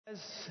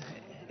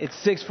It's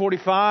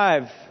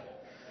 6:45.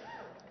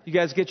 You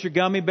guys get your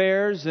gummy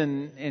bears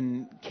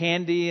and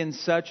candy and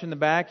such in the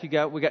back. We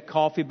got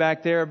coffee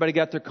back there. Everybody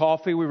got their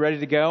coffee. We ready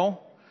to go?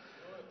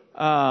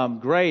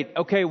 Great.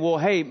 Okay. Well,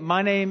 hey,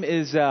 my name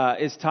is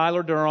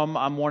Tyler Durham.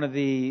 I'm one of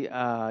the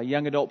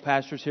young adult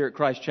pastors here at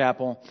Christ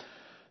Chapel,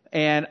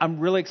 and I'm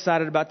really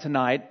excited about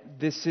tonight.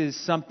 This is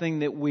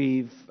something that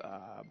we've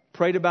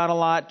prayed about a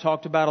lot,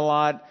 talked about a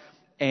lot,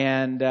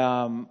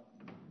 and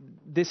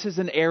this is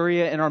an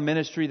area in our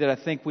ministry that I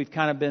think we've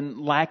kind of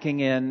been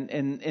lacking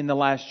in the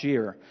last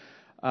year.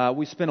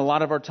 We spent a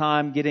lot of our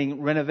time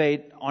getting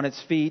Renovate on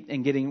its feet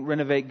and getting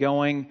Renovate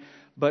going.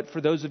 But for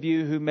those of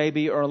you who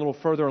maybe are a little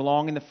further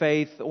along in the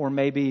faith or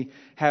maybe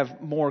have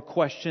more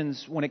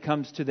questions when it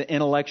comes to the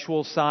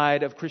intellectual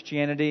side of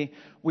Christianity,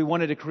 we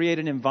wanted to create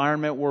an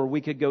environment where we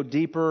could go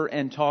deeper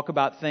and talk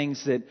about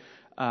things that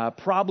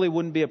probably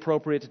wouldn't be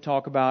appropriate to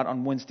talk about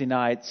on Wednesday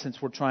night,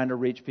 since we're trying to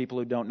reach people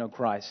who don't know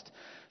Christ.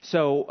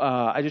 So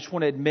I just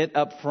want to admit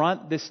up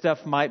front, this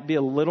stuff might be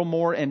a little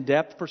more in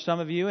depth for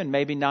some of you and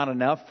maybe not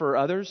enough for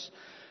others.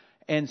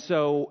 And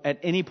so at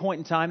any point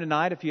in time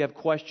tonight, if you have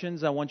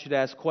questions, I want you to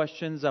ask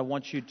questions. I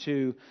want you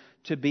to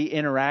be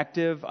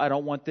interactive. I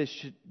don't want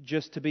this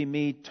just to be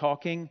me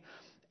talking.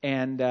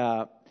 And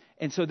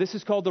so this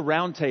is called the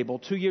Round Table.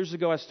 2 years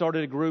ago, I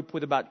started a group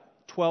with about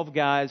 12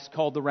 guys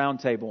called the Round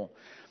Table.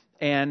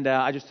 And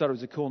I just thought it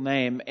was a cool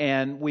name.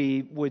 And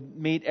we would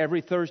meet every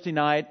Thursday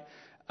night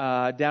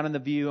down in the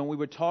View, and we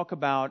would talk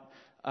about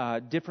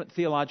different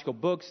theological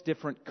books,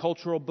 different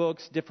cultural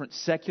books, different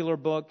secular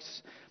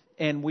books,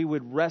 and we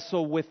would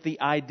wrestle with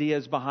the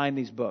ideas behind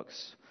these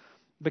books.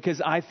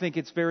 Because I think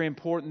it's very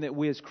important that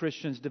we as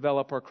Christians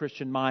develop our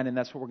Christian mind, and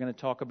that's what we're going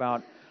to talk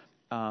about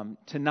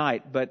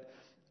tonight. But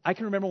I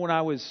can remember when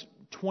I was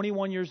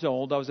 21 years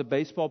old, I was a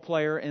baseball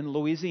player in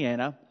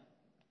Louisiana.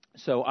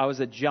 So I was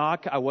a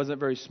jock. I wasn't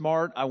very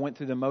smart. I went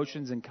through the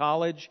motions in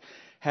college,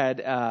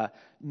 had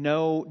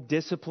no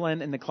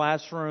discipline in the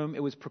classroom.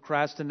 It was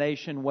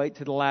procrastination, wait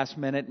to the last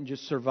minute and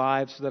just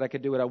survive so that I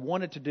could do what I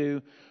wanted to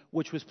do,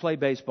 which was play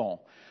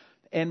baseball.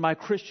 And my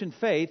Christian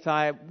faith,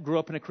 I grew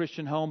up in a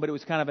Christian home, but it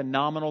was kind of a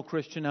nominal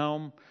Christian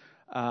home.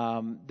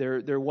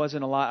 There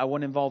wasn't a lot. I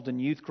wasn't involved in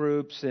youth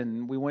groups,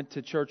 and we went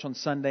to church on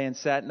Sunday and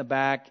sat in the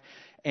back.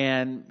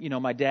 And, you know,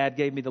 my dad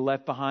gave me the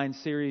Left Behind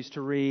series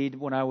to read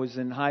when I was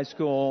in high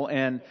school,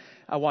 and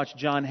I watched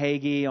John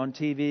Hagee on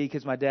TV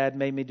because my dad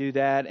made me do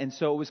that. And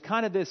so it was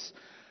kind of this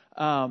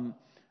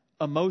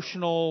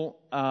emotional,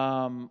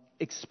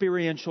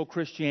 experiential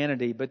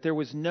Christianity, but there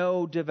was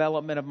no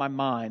development of my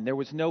mind. There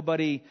was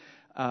nobody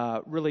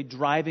really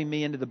driving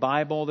me into the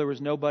Bible. There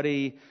was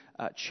nobody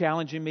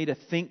challenging me to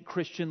think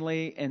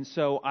Christianly. And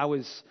so I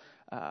was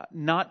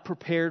not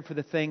prepared for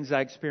the things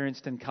I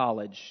experienced in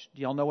college.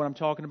 Do y'all know what I'm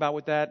talking about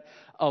with that?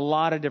 A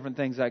lot of different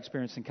things I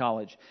experienced in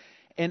college.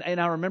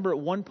 And I remember at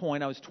one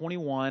point, I was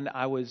 21,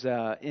 I was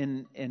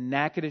in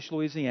Natchitoches,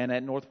 Louisiana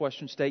at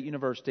Northwestern State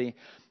University,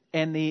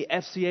 and the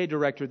FCA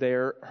director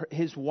there,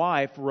 his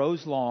wife,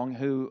 Rose Long,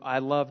 who I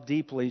love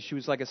deeply, she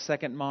was like a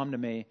second mom to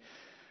me.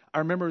 I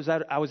remember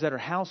I was at her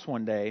house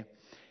one day,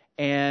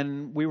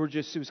 and it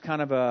was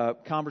kind of a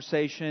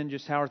conversation,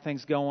 just how are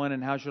things going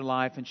and how's your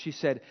life? And she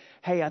said,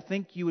 hey, I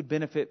think you would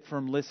benefit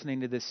from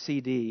listening to this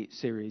CD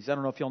series. I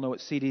don't know if y'all know what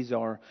CDs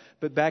are,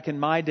 but back in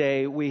my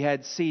day, we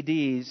had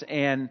CDs,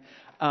 and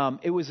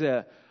it was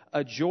a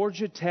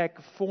Georgia Tech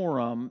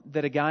forum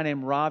that a guy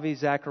named Ravi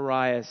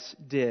Zacharias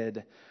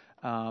did.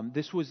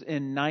 This was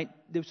in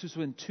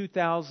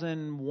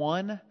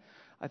 2001,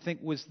 I think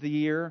was the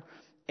year.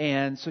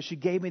 And so she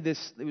gave me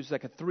this, it was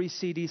like a 3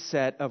 CD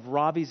set of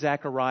Ravi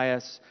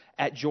Zacharias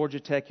at Georgia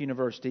Tech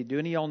University. Do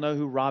any of y'all know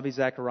who Ravi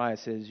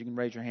Zacharias is? You can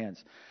raise your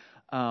hands.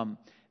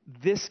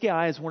 This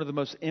guy is one of the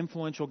most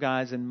influential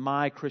guys in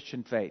my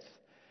Christian faith.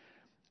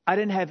 I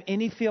didn't have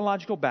any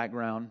theological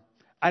background.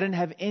 I didn't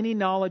have any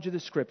knowledge of the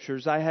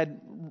Scriptures. I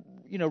had,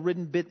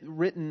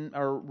 written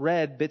or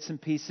read bits and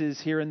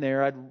pieces here and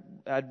there.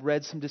 I'd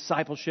read some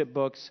discipleship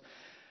books.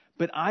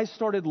 But I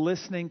started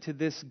listening to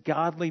this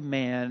godly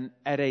man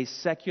at a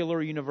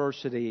secular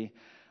university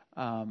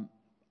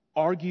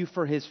argue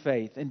for his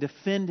faith and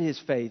defend his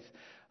faith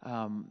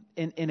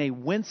in a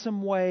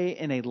winsome way,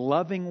 in a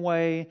loving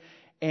way,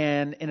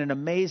 and in an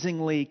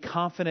amazingly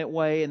confident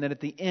way. And then at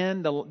the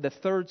end, the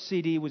third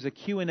CD was a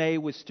Q&A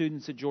with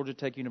students at Georgia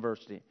Tech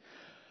University.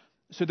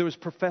 So there was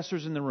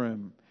professors in the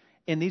room.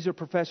 And these are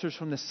professors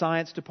from the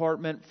science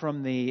department,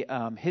 from the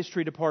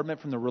history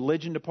department, from the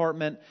religion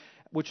department,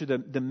 which are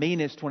the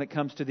meanest when it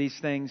comes to these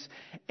things.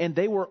 And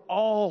they were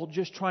all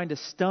just trying to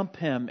stump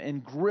him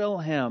and grill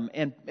him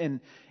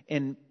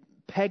and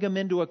peg him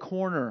into a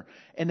corner.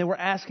 And they were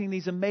asking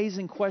these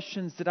amazing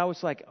questions that I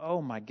was like,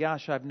 oh my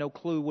gosh, I have no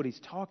clue what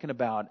he's talking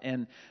about.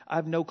 And I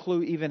have no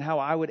clue even how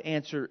I would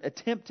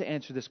attempt to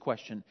answer this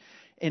question.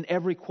 In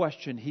every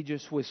question, he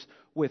just was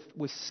with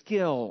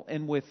skill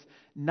and with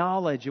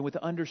knowledge and with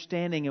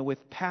understanding and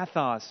with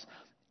pathos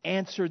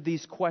answered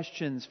these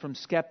questions from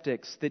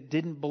skeptics that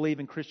didn't believe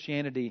in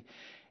Christianity.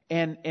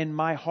 And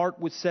my heart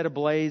was set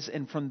ablaze.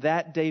 And from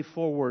that day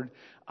forward,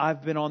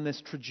 I've been on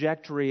this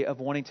trajectory of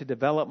wanting to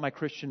develop my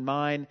Christian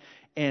mind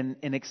and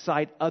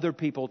excite other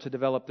people to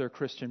develop their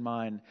Christian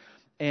mind.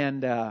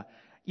 And,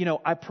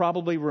 I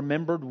probably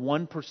remembered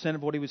 1%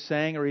 of what he was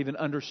saying or even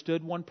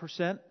understood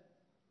 1%.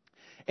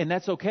 And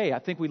that's okay. I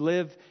think we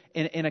live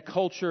in a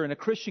culture, in a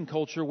Christian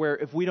culture, where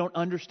if we don't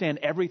understand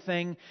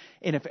everything,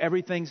 and if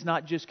everything's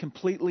not just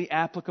completely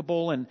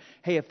applicable, and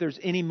hey, if there's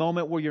any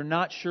moment where you're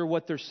not sure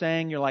what they're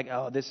saying, you're like,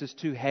 oh, this is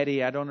too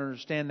heady, I don't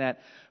understand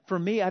that. For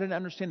me, I didn't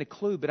understand a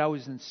clue, but I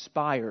was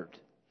inspired.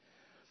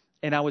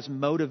 And I was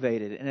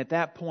motivated. And at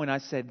that point, I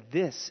said,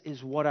 this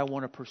is what I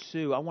want to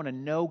pursue. I want to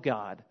know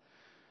God.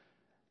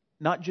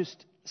 Not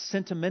just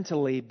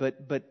sentimentally, but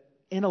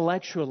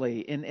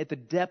intellectually and at the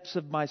depths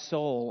of my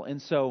soul.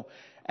 And so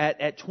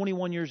at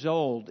 21 years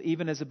old,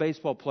 even as a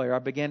baseball player, I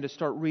began to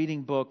start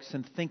reading books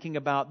and thinking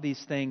about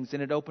these things,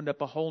 and it opened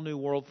up a whole new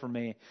world for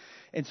me.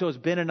 And so as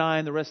Ben and I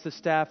and the rest of the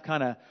staff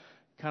kind of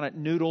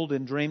noodled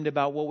and dreamed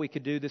about what we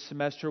could do this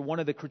semester, one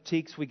of the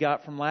critiques we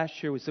got from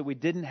last year was that we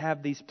didn't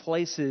have these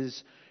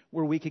places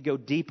where we could go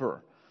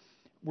deeper,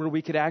 where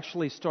we could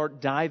actually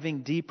start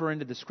diving deeper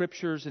into the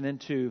Scriptures and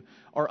into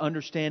our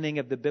understanding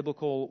of the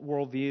biblical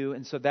worldview.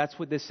 And so that's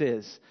what this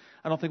is.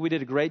 I don't think we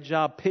did a great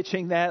job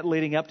pitching that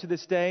leading up to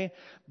this day,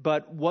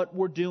 but what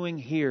we're doing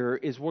here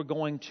is we're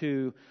going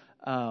to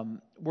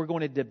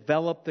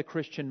develop the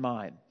Christian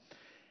mind.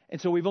 And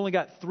so we've only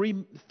got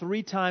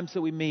three times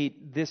that we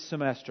meet this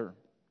semester.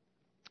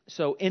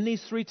 So in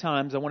these 3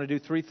 times, I want to do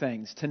 3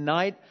 things.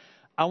 Tonight,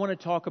 I want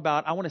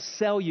to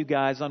sell you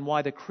guys on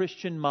why the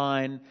Christian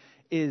mind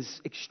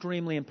is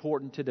extremely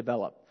important to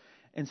develop.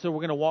 And so we're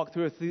going to walk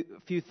through a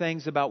few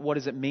things about what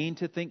does it mean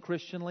to think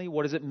Christianly,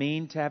 what does it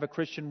mean to have a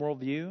Christian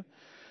worldview.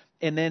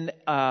 And then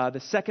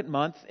the second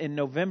month in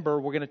November,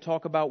 we're going to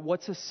talk about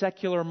what's a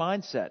secular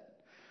mindset.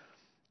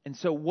 And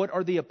so what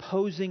are the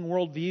opposing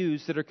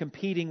worldviews that are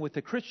competing with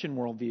the Christian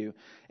worldview?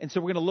 And so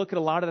we're going to look at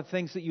a lot of the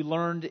things that you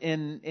learned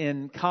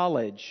in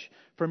college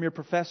from your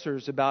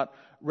professors about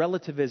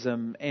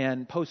relativism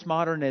and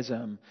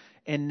postmodernism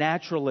and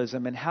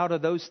naturalism, and how do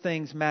those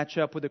things match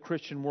up with a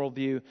Christian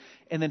worldview.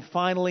 And then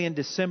finally in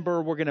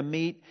December, we're going to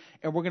meet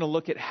and we're going to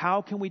look at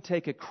how can we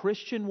take a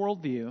Christian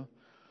worldview,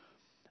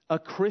 a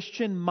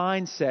Christian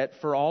mindset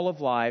for all of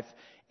life,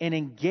 and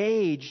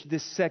engage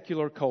this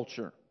secular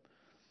culture.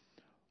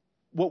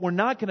 What we're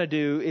not going to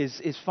do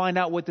is find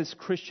out what this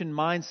Christian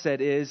mindset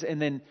is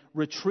and then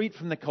retreat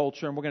from the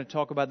culture, and we're going to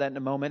talk about that in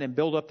a moment, and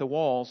build up the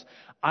walls.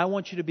 I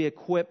want you to be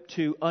equipped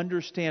to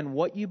understand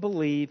what you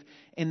believe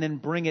and then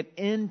bring it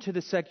into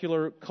the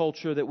secular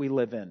culture that we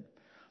live in.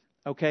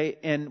 Okay?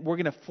 And we're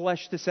going to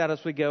flesh this out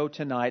as we go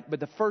tonight. But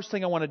the first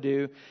thing I want to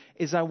do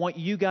is I want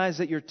you guys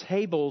at your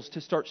tables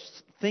to start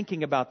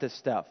thinking about this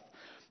stuff.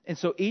 And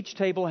so each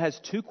table has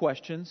 2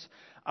 questions.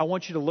 I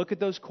want you to look at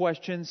those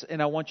questions, and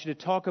I want you to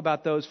talk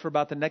about those for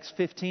about the next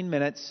 15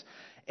 minutes,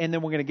 and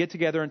then we're going to get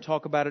together and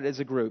talk about it as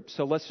a group.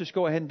 So let's just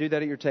go ahead and do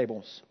that at your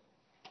tables.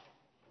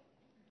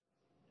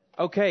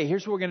 Okay,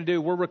 here's what we're going to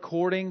do. We're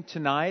recording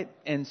tonight,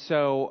 and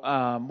so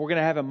we're going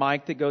to have a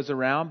mic that goes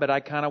around, but I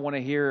kind of want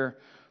to hear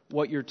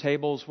what your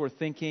tables were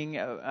thinking,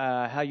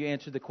 how you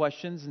answered the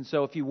questions. And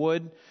so if you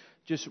would,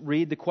 just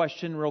read the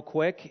question real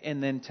quick,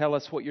 and then tell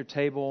us what your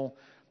table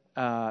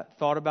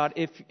thought about.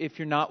 If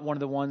you're not one of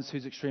the ones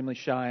who's extremely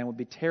shy and would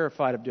be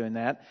terrified of doing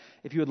that,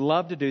 if you would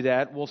love to do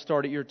that, we'll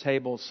start at your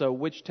table. So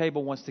which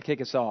table wants to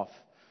kick us off?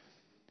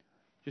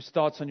 Just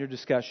thoughts on your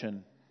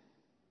discussion.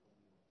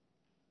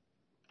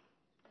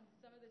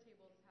 Some of the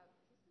tables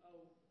have...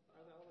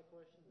 are all the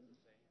questions the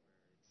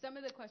same? Some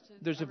of the questions...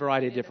 There's a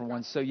variety of different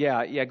ones. So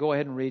yeah, go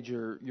ahead and read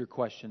your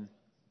question.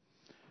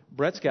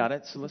 Brett's got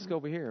it, so let's go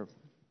over here.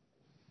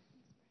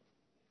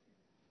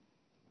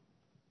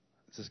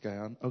 Is this guy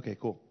on? Okay,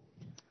 cool.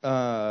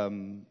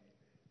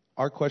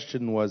 Our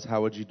question was,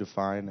 how would you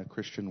define a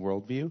Christian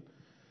worldview?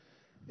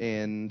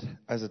 And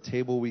as a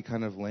table, we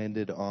kind of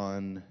landed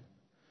on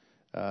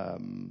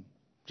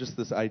just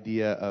this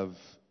idea of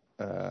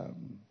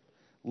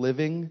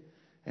living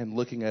and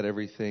looking at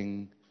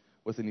everything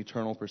with an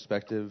eternal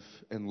perspective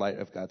in light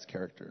of God's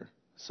character.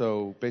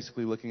 So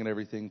basically looking at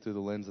everything through the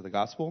lens of the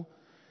gospel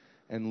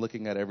and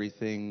looking at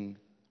everything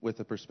with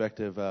the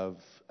perspective of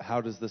how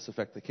does this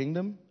affect the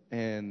kingdom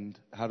and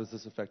how does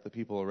this affect the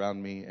people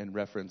around me in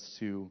reference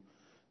to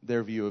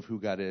their view of who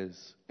God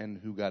is and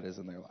who God is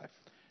in their life.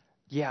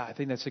 Yeah, I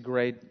think that's a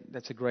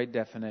great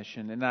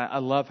definition. And I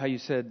love how you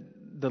said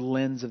the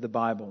lens of the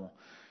Bible.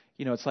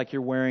 You know, it's like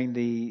you're wearing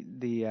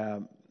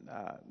the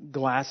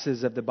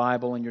glasses of the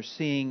Bible and you're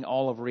seeing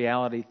all of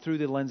reality through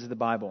the lens of the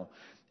Bible.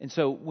 And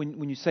so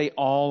when you say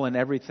all and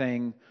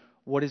everything,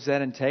 what does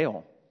that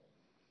entail?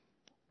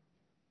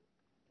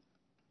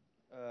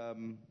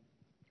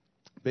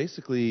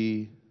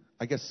 Basically,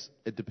 I guess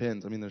it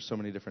depends. I mean, there's so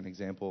many different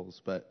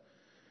examples, but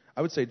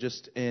I would say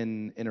just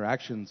in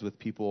interactions with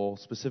people,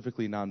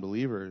 specifically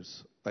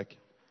non-believers, like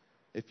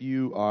if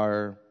you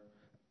are,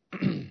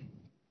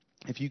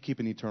 if you keep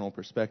an eternal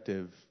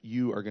perspective,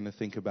 you are going to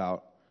think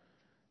about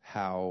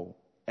how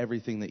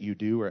everything that you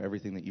do or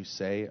everything that you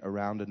say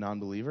around a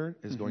non-believer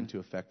is going to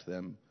affect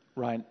them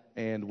Right.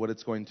 and what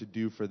it's going to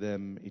do for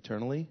them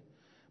eternally.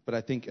 But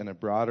I think in a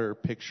broader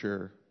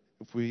picture,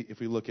 if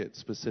we look at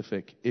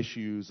specific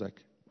issues like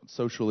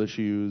social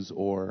issues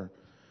or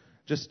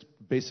just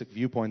basic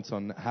viewpoints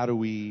on how do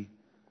we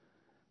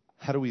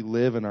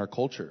live in our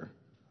culture,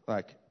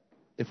 like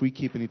if we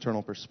keep an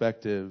eternal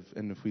perspective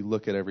and if we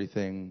look at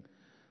everything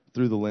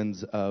through the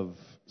lens of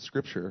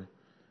Scripture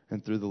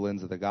and through the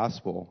lens of the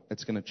gospel,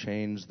 it's going to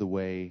change the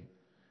way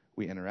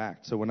we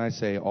interact. So when I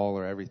say all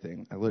or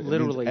everything, Literally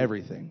it means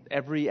everything.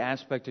 Every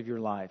aspect of your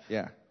life.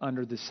 Yeah.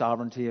 Under the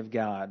sovereignty of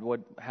God.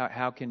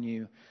 How can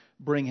you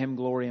bring Him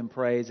glory and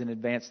praise and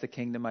advance the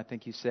kingdom? I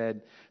think you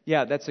said.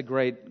 Yeah, that's a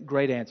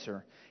great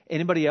answer.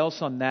 Anybody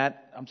else on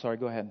that? I'm sorry.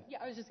 Go ahead. Yeah,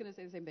 I was just going to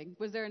say the same thing.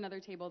 Was there another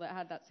table that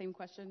had that same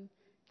question?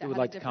 You would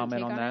like to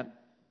comment on that?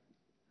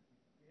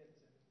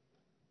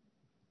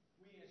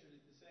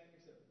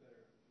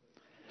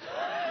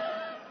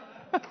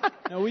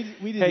 No, we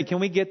didn't. Hey, can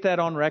we get that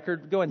on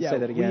record? Go ahead and say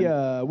that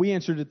again. We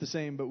answered it the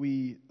same, but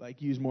we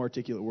use more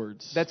articulate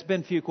words. That's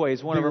Ben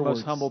Fuquay, one of our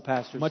most humble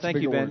pastors. Much Thank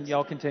you, bigger Ben. words.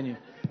 Y'all continue.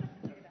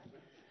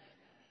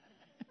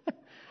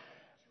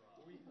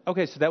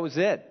 Okay, so that was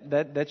it.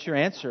 That's your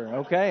answer.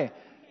 Okay.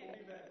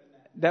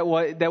 That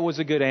was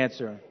a good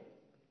answer.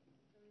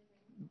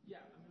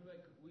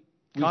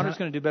 Connor's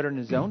going to do better in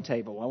his own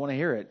table. I want to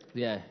hear it.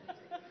 Yeah.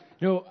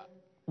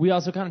 We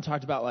also kind of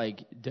talked about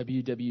like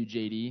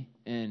WWJD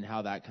and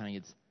how that kind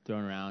of gets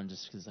thrown around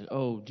just because like,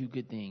 oh, do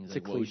good things. It's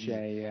like, a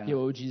cliche, yeah. Yeah,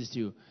 what would Jesus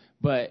do?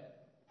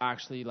 But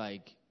actually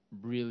like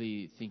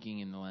really thinking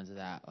in the lens of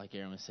that, like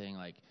Aaron was saying,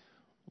 like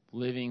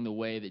living the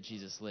way that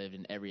Jesus lived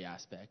in every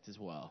aspect as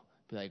well.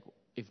 Be like,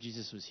 if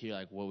Jesus was here,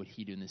 like what would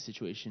he do in this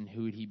situation?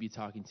 Who would he be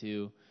talking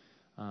to?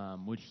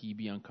 Would he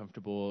be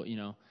uncomfortable?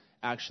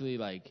 Actually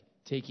like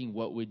taking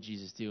what would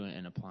Jesus do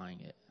and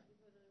applying it.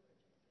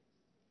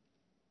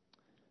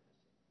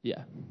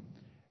 Yeah.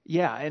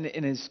 Yeah,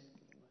 and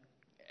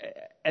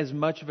as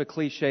much of a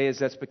cliche as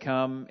that's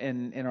become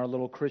in our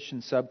little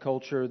Christian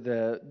subculture,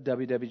 the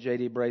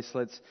WWJD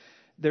bracelets,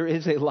 there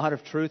is a lot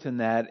of truth in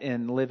that,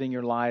 in living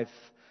your life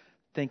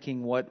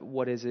thinking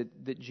what is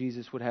it that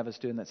Jesus would have us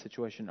do in that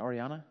situation.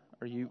 Ariana,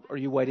 are you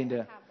waiting to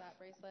have that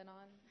bracelet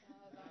on?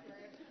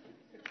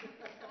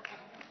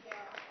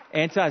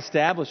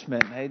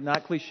 Anti-establishment. Hey,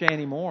 not cliche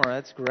anymore.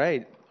 That's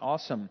great.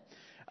 Awesome.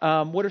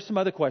 What are some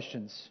other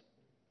questions?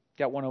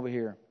 Got one over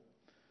here.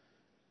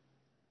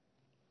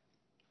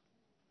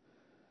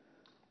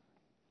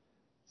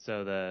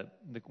 So the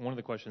one of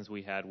the questions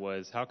we had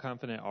was, how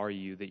confident are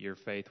you that your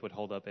faith would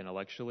hold up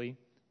intellectually?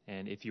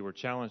 And if you were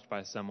challenged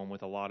by someone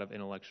with a lot of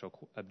intellectual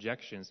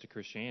objections to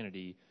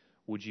Christianity,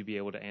 would you be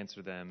able to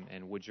answer them,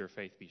 and would your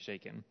faith be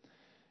shaken?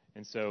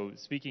 And so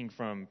speaking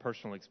from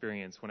personal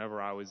experience, whenever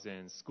I was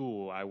in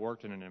school, I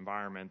worked in an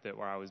environment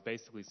where I was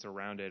basically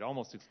surrounded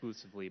almost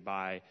exclusively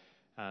by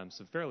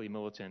some fairly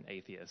militant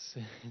atheists.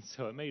 And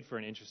so it made for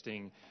an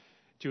interesting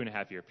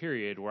 2.5-year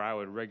period where I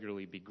would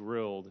regularly be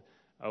grilled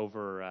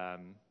over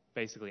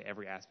basically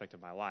every aspect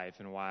of my life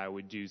and why I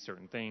would do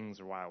certain things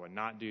or why I would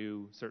not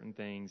do certain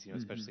things,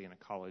 especially in a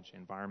college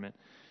environment.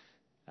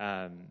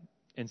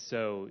 And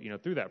so,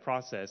 through that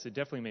process, it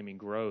definitely made me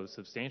grow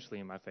substantially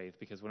in my faith,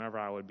 because whenever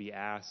I would be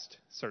asked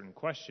certain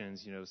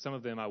questions, some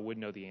of them I would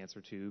know the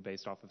answer to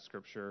based off of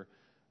Scripture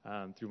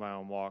through my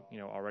own walk,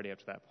 already up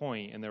to that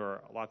point. And there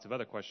were lots of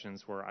other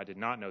questions where I did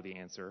not know the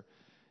answer.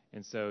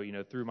 And so,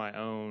 through my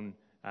own,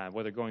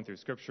 whether going through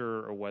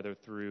Scripture or whether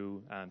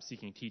through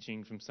seeking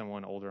teaching from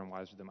someone older and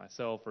wiser than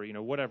myself, or,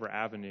 whatever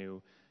avenue,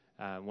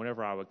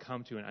 whenever I would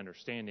come to an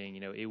understanding,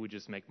 it would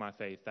just make my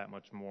faith that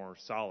much more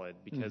solid,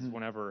 because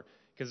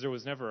because there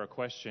was never a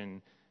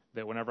question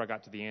that whenever I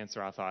got to the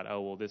answer, I thought, oh,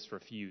 well, this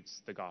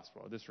refutes the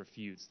gospel, or this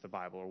refutes the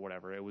Bible, or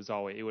whatever. It would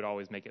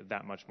always make it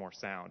that much more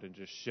sound and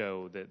just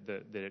show that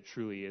it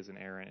truly is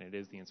inerrant and it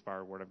is the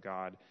inspired Word of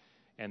God,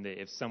 and that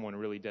if someone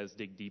really does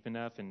dig deep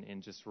enough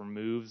and just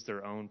removes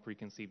their own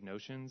preconceived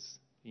notions,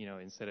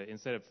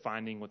 instead of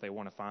finding what they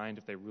want to find,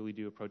 if they really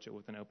do approach it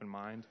with an open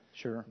mind,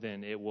 sure,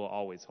 then it will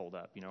always hold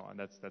up. And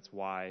that's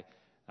why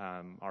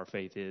our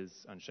faith is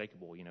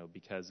unshakable,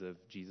 because of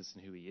Jesus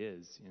and who He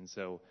is. And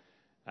so,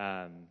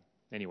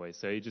 anyway,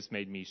 so it just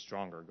made me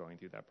stronger going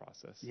through that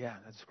process. Yeah,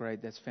 that's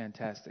great. That's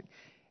fantastic.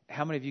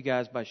 How many of you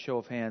guys, by show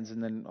of hands,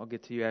 and then I'll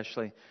get to you,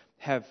 Ashley,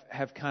 have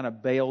kind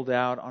of bailed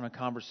out on a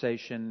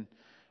conversation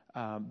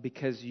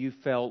because you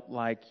felt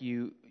like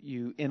you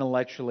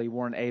intellectually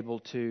weren't able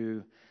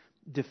to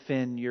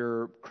defend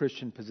your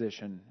Christian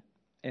position?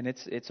 And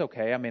it's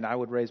okay. I mean, I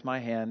would raise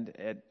my hand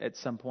at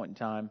some point in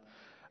time.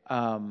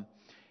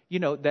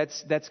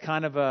 That's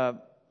kind of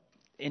a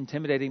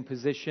intimidating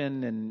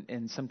position,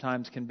 and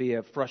sometimes can be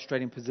a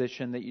frustrating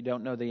position that you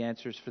don't know the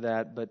answers for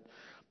that. But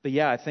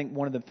yeah, I think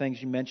one of the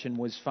things you mentioned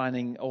was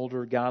finding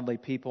older godly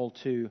people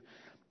to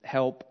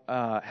help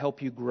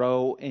you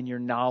grow in your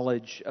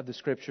knowledge of the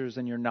Scriptures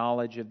and your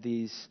knowledge of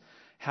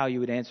how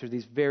you would answer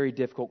these very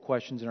difficult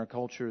questions in our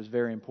culture is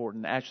very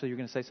important. Ashley, you're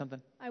going to say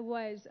something? I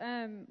was.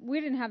 We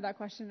didn't have that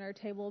question at our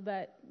table,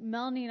 but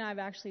Melanie and I have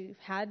actually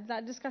had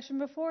that discussion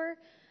before.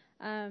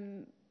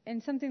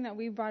 And something that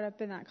we brought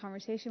up in that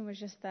conversation was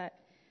just that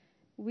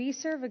we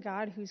serve a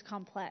God who's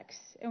complex.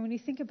 And when you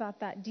think about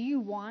that, do you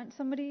want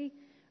somebody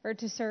or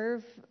to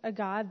serve a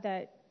God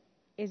that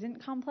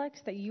isn't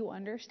complex, that you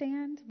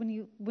understand? When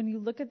you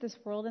look at this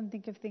world and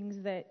think of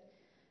things that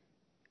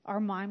are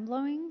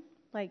mind-blowing,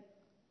 like,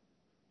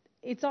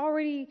 it's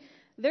already,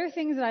 there are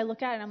things that I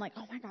look at and I'm like,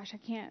 oh my gosh, I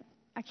can't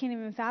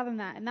even fathom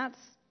that. And that's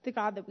the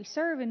God that we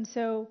serve. And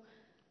so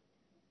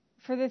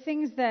for the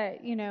things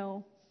that,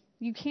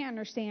 you can't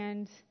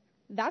understand,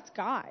 that's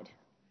God.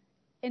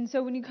 And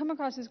so when you come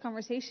across those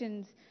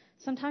conversations,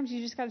 sometimes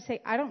you just got to say,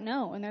 I don't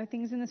know. And there are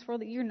things in this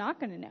world that you're not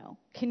going to know.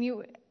 Can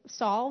you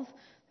solve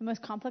the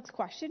most complex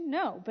question?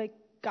 No, but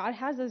God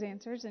has those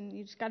answers, and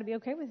you just got to be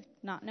okay with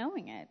not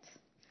knowing it.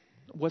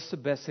 What's the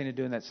best thing to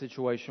do in that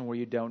situation where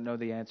you don't know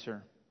the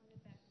answer?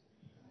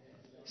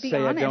 Be Say,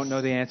 honest. I don't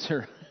know the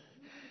answer.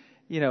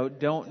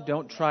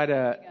 Don't try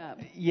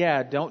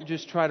to, don't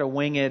just try to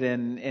wing it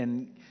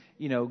and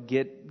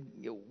get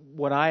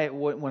when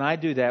I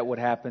do that, what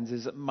happens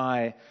is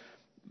my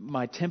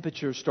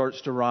temperature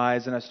starts to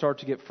rise and I start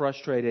to get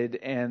frustrated,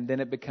 and then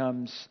it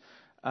becomes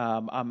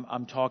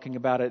I'm talking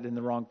about it in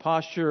the wrong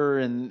posture,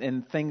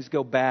 and things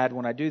go bad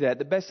when I do that.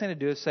 The best thing to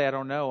do is say I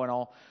don't know, and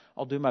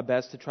I'll do my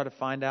best to try to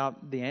find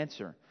out the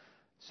answer.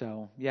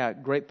 So yeah,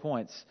 great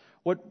points.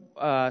 What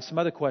some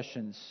other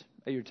questions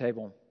at your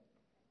table?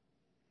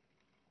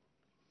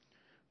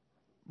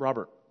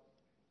 Robert.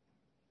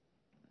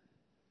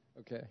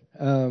 Okay.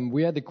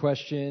 We had the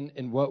question,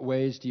 in what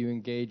ways do you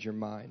engage your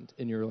mind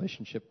in your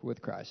relationship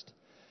with Christ?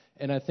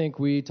 And I think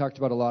we talked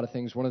about a lot of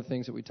things. One of the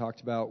things that we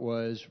talked about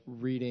was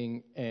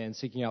reading and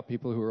seeking out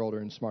people who are older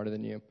and smarter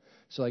than you.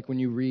 So like when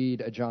you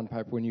read a John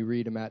Piper, when you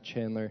read a Matt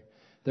Chandler,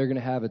 they're going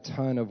to have a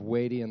ton of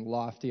weighty and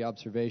lofty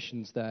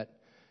observations that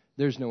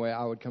there's no way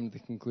I would come to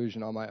the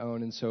conclusion on my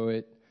own. And so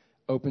it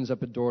opens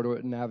up a door to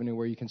an avenue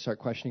where you can start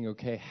questioning,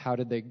 okay, how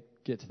did they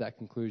get to that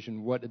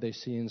conclusion? What did they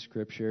see in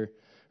Scripture?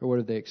 Or what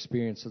have they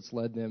experienced that's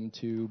led them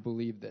to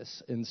believe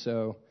this? And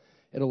so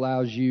it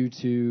allows you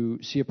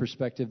to see a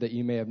perspective that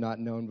you may have not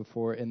known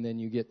before, and then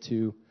you get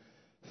to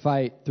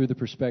fight through the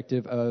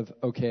perspective of,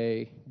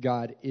 okay,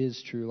 God is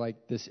true,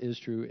 like this is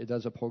true, it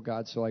does uphold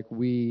God. So like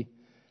we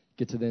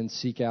get to then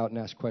seek out and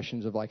ask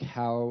questions of like,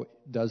 how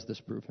does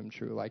this prove him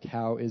true? Like,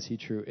 how is he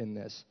true in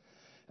this?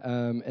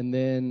 And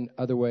then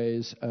other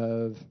ways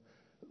of,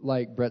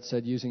 like Brett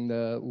said, using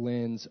the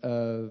lens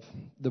of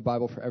the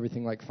Bible for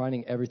everything, like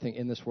finding everything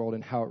in this world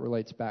and how it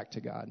relates back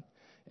to God.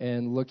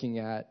 And looking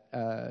at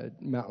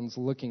mountains,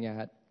 looking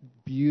at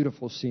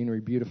beautiful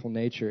scenery, beautiful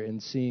nature,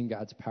 and seeing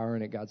God's power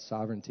in it, God's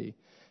sovereignty,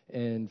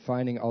 and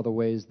finding all the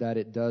ways that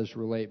it does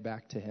relate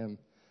back to him.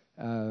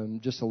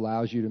 Just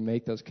allows you to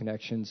make those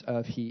connections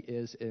of he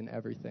is in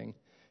everything,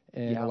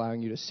 and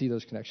allowing you to see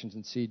those connections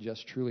and see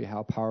just truly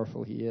how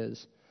powerful he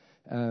is.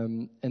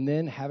 And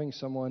then having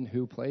someone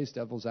who plays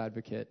devil's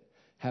advocate,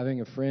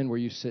 having a friend where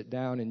you sit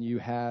down and you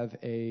have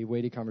a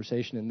weighty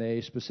conversation and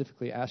they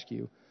specifically ask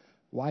you,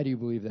 why do you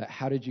believe that?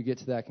 How did you get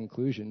to that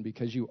conclusion?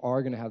 Because you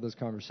are going to have those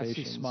conversations.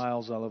 I see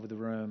smiles all over the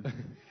room.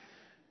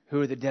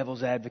 Who are the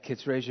devil's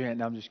advocates? Raise your hand.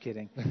 No, I'm just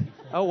kidding.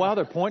 Oh, wow,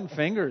 they're pointing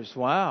fingers.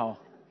 Wow.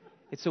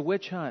 It's a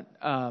witch hunt.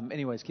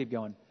 Anyways, keep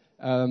going.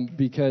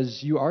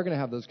 Because you are going to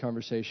have those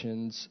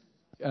conversations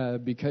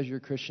because you're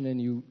a Christian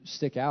and you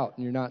stick out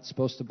and you're not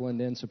supposed to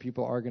blend in, so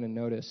people are going to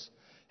notice,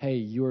 hey,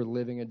 you're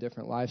living a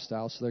different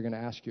lifestyle, so they're going to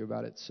ask you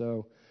about it.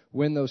 So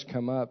when those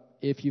come up,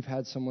 if you've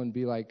had someone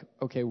be like,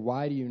 okay,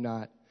 why do you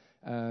not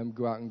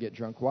go out and get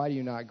drunk? Why do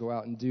you not go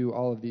out and do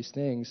all of these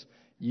things?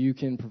 You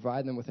can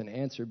provide them with an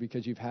answer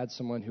because you've had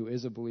someone who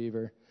is a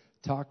believer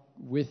talk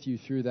with you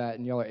through that,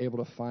 and y'all are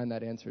able to find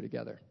that answer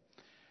together.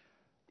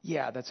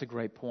 Yeah, that's a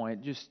great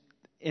point. Just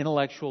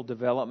intellectual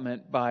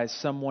development by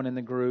someone in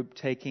the group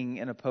taking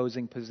an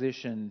opposing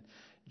position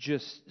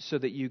just so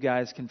that you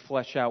guys can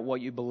flesh out what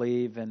you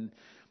believe. And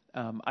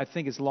I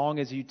think as long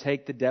as you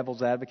take the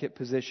devil's advocate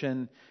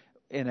position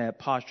in a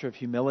posture of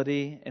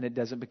humility and it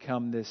doesn't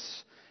become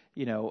this,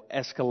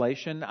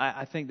 escalation,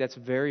 I think that's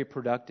very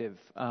productive.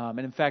 And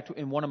in fact,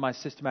 in one of my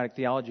systematic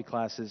theology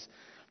classes,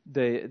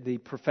 the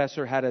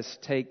professor had us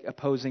take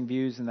opposing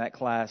views in that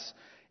class,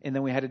 and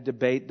then we had to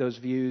debate those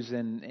views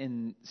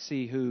and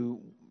see who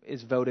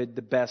is voted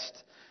the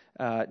best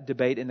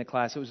debate in the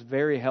class. It was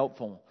very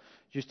helpful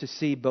just to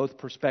see both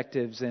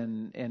perspectives,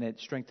 and it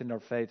strengthened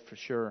our faith for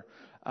sure.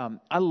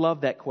 I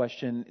love that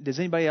question. Did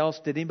anybody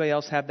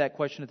else have that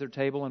question at their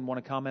table and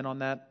want to comment on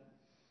that?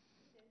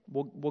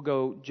 We'll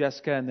go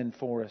Jessica and then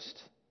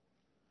Forrest.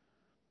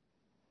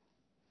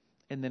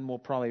 And then we'll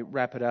probably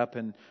wrap it up,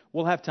 and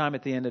we'll have time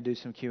at the end to do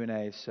some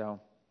Q&A. So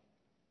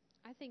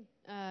I think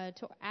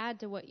to add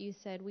to what you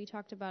said, we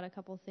talked about a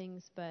couple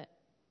things, but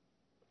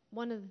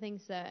one of the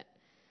things that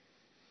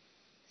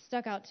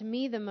stuck out to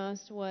me the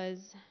most was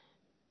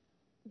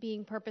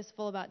being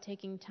purposeful about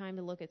taking time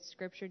to look at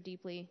Scripture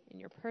deeply in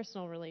your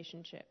personal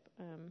relationship,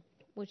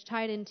 which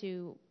tied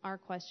into our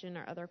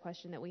other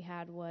question that we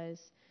had was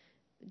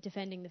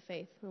defending the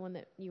faith, the one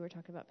that you were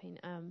talking about, Payne.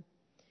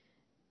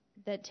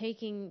 that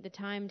taking the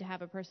time to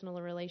have a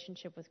personal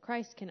relationship with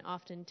Christ can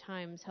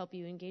oftentimes help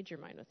you engage your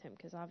mind with him,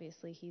 because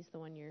obviously he's the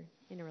one you're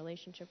in a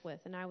relationship with.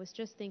 And I was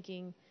just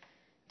thinking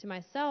to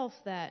myself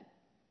that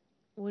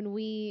when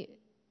we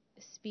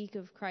speak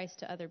of Christ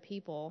to other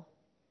people,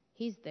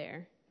 he's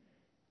there.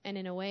 And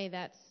in a way,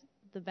 that's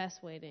the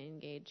best way to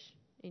engage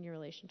in your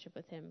relationship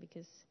with him,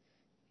 because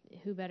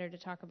who better to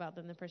talk about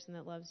than the person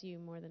that loves you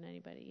more than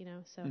anybody, you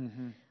know? So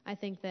I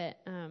think that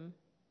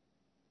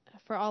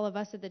for all of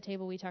us at the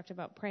table, we talked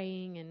about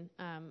praying, and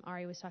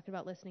Ari was talking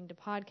about listening to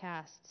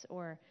podcasts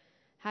or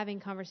having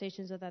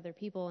conversations with other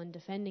people and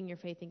defending your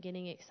faith and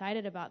getting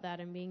excited about that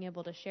and being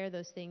able to share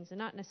those things, and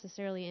not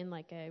necessarily in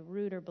like a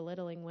rude or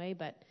belittling way,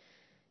 but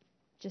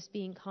just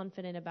being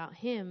confident about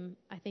him.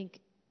 I think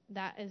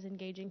that is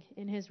engaging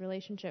in his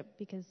relationship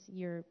because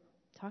you're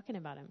talking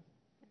about him.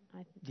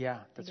 Yeah,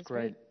 that's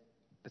great.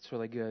 That's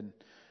really good.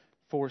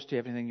 Forrest, do you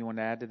have anything you want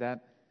to add to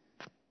that?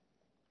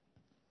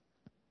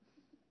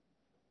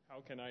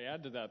 How can I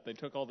add to that? They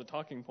took all the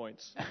talking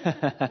points.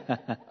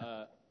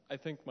 I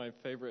think my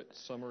favorite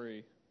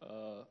summary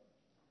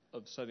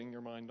of setting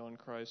your mind on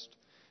Christ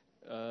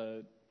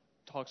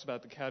talks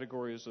about the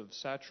categories of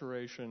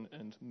saturation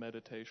and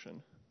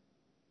meditation.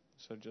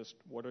 So just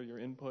what are your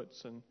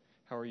inputs and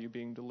how are you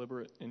being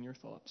deliberate in your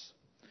thoughts?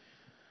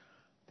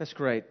 That's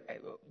great.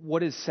 What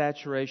does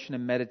saturation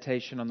and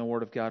meditation on the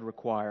Word of God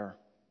require?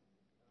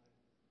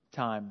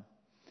 Time.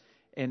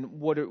 And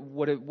what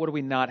do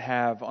we not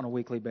have on a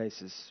weekly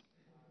basis?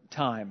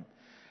 Time.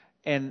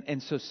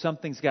 And so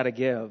something's got to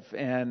give.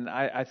 And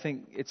I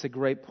think it's a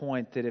great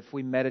point that if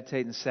we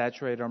meditate and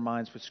saturate our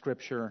minds with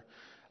Scripture,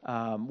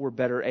 we're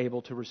better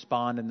able to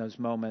respond in those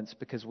moments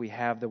because we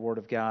have the Word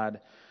of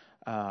God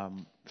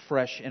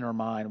fresh in our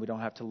mind. We don't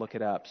have to look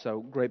it up.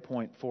 So great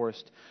point,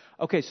 Forrest.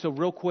 Okay, so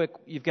real quick,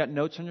 you've got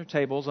notes on your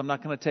tables. I'm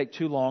not going to take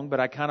too long, but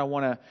I kind of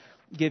want to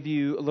give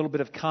you a little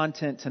bit of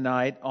content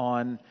tonight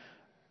on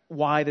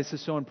why this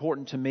is so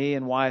important to me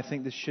and why I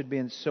think this should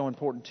be so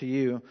important to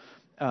you.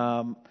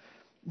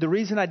 The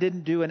reason I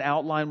didn't do an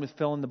outline with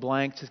fill in the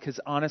blanks is because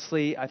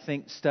honestly, I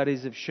think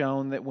studies have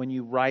shown that when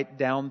you write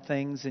down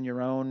things in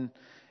your own,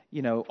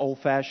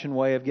 old-fashioned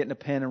way of getting a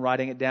pen and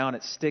writing it down,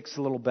 it sticks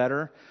a little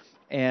better.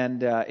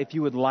 And if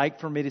you would like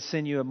for me to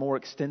send you a more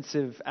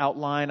extensive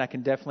outline, I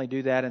can definitely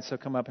do that. And so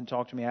come up and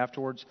talk to me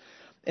afterwards.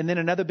 And then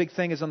another big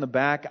thing is on the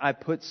back, I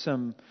put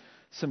some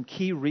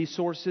key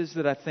resources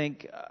that I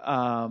think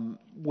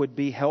would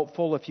be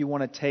helpful if you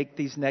want to take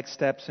these next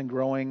steps in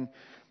growing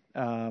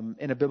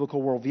in a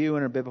biblical worldview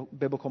and a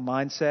biblical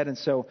mindset. And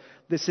so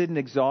this isn't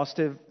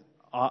exhaustive,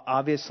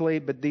 obviously,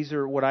 but these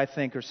are what I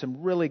think are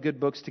some really good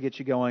books to get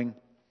you going.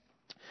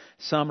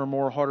 Some are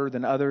more harder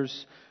than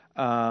others.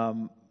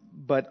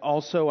 But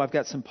also I've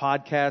got some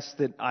podcasts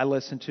that I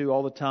listen to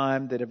all the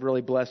time that have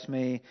really blessed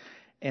me.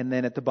 And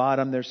then at the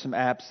bottom, there's some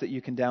apps that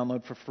you can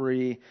download for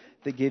free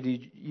that give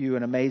you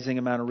an amazing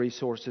amount of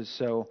resources.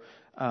 So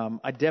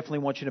I definitely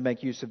want you to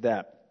make use of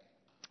that.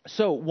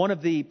 So one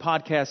of the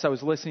podcasts I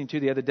was listening to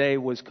the other day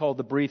was called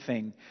The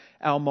Briefing.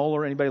 Al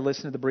Mohler, anybody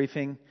listen to The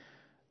Briefing?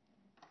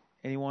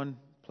 Anyone?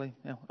 Play?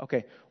 No?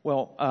 Okay.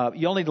 Well,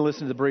 you'll need to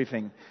listen to The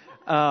Briefing.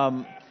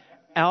 Al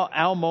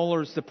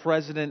Mohler is the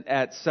president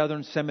at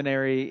Southern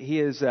Seminary.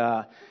 He's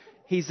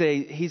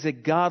a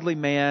godly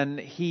man.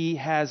 He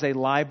has a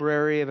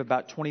library of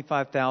about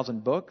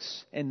 25,000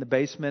 books in the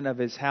basement of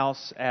his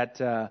house at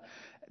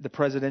the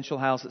presidential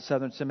house at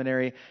Southern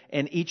Seminary.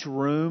 And each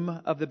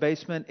room of the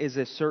basement is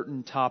a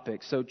certain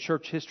topic. So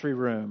church history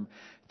room,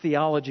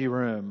 theology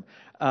room,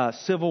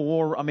 Civil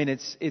War. I mean,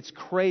 it's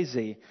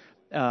crazy.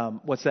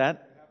 What's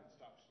that?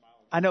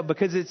 I know,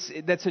 because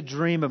that's a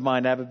dream of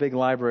mine to have a big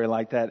library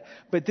like that.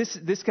 But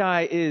this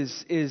guy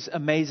is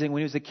amazing.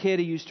 When he was a kid,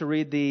 he used to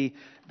read the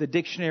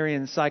dictionary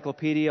and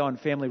encyclopedia on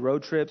family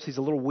road trips. He's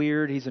a little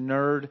weird. He's a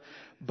nerd.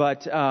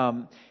 But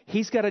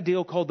he's got a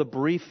deal called The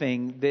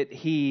Briefing that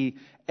he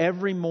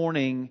every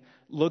morning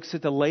looks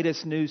at the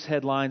latest news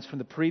headlines from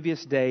the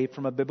previous day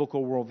from a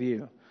biblical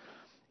worldview.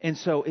 And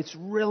so it's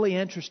really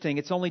interesting.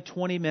 It's only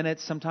 20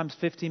 minutes, sometimes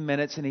 15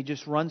 minutes, and he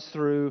just runs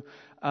through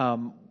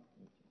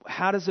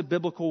how does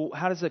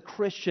a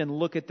Christian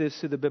look at this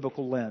through the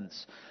biblical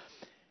lens?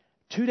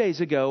 2 days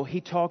ago,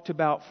 he talked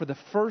about, for the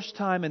first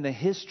time in the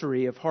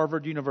history of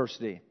Harvard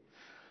University,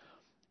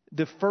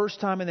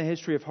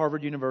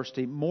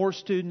 more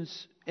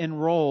students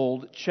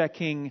enrolled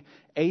checking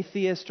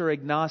atheist or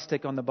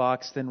agnostic on the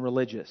box than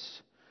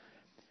religious.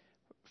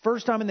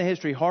 First time in the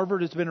history.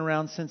 Harvard has been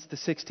around since the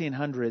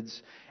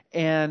 1600s.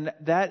 And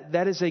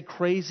that is a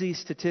crazy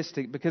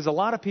statistic, because a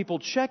lot of people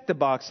check the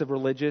box of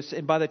religious,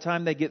 and by the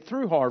time they get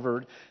through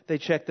Harvard, they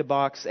check the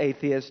box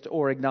atheist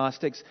or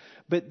agnostics.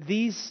 But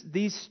these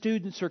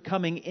students are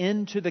coming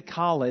into the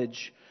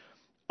college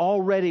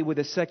already with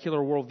a secular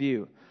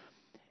worldview.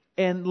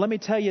 And let me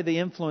tell you the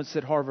influence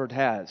that Harvard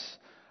has.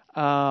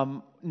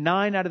 9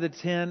 out of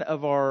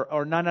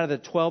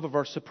the 12 of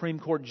our Supreme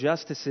Court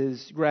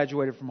justices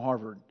graduated from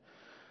Harvard.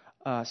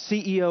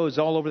 CEOs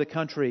all over the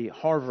country,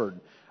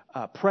 Harvard.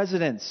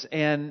 Presidents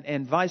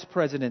and vice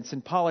presidents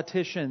and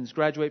politicians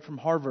graduate from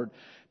Harvard.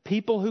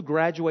 People who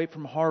graduate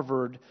from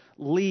Harvard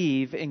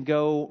leave and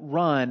go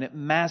run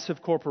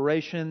massive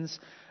corporations.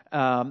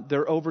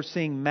 They're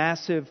overseeing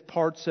massive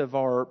parts of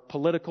our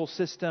political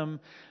system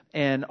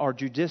and our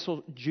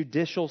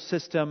judicial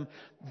system.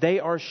 They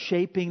are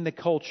shaping the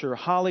culture.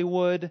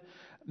 Hollywood,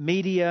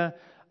 media.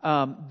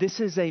 This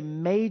is a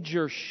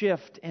major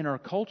shift in our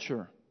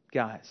culture,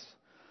 guys.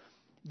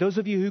 Those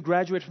of you who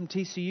graduate from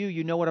TCU,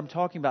 you know what I'm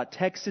talking about.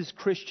 Texas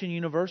Christian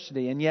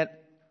University. And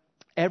yet,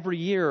 every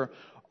year,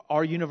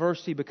 our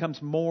university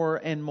becomes more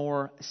and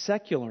more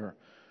secular.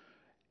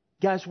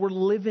 Guys, we're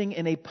living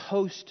in a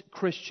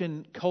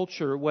post-Christian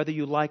culture, whether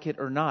you like it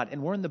or not.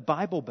 And we're in the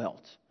Bible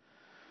Belt.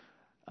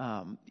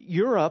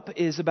 Europe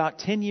is about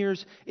 10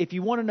 years. If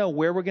you want to know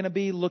where we're going to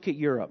be, look at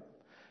Europe.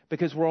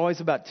 Because we're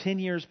always about 10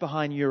 years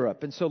behind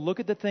Europe. And so look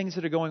at the things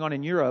that are going on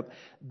in Europe.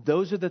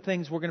 Those are the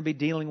things we're going to be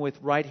dealing with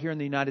right here in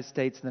the United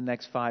States in the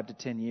next 5 to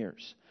 10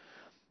 years.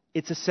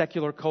 It's a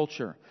secular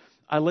culture.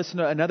 I listened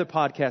to another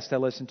podcast I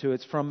listened to.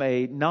 It's from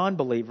a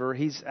non-believer.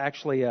 He's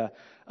actually a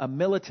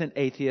militant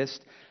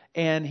atheist.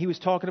 And he was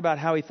talking about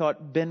how he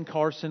thought Ben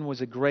Carson was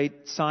a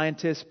great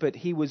scientist, but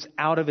he was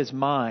out of his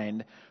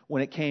mind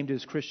when it came to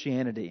his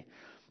Christianity.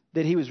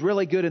 That he was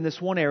really good in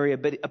this one area,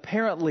 but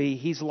apparently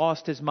he's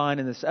lost his mind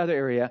in this other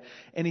area.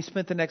 And he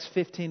spent the next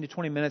 15 to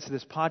 20 minutes of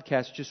this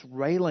podcast just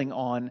railing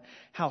on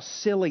how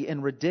silly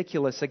and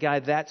ridiculous a guy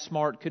that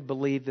smart could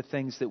believe the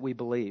things that we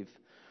believe.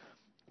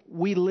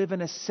 We live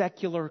in a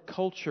secular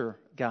culture,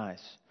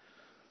 guys.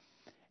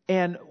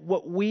 And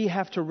what we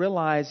have to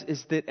realize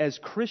is that as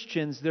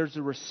Christians, there's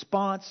a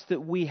response that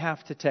we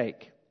have to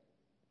take.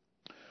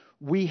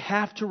 We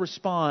have to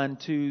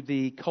respond to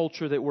the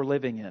culture that we're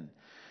living in.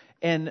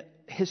 And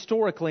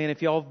historically, and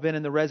if y'all have been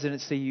in the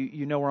residency,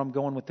 you know where I'm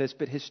going with this,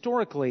 but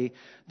historically,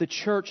 the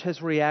church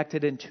has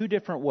reacted in two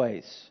different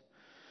ways.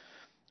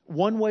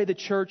 One way, the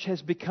church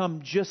has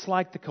become just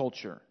like the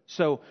culture.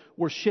 So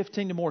we're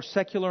shifting to more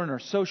secular in our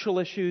social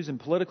issues and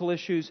political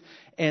issues,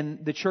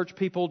 and the church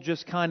people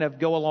just kind of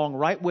go along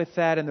right with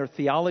that, and their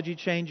theology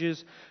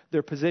changes,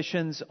 their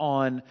positions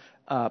on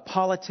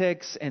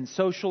politics and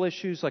social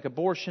issues like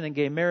abortion and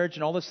gay marriage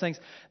and all those things.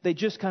 They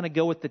just kind of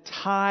go with the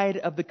tide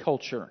of the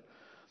culture.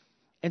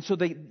 And so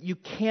you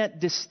can't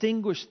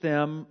distinguish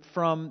them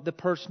from the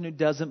person who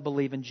doesn't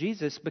believe in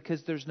Jesus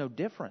because there's no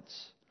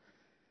difference.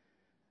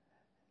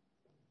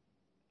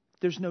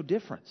 There's no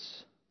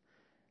difference.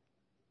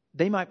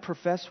 They might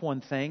profess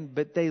one thing,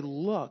 but they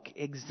look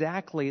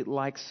exactly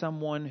like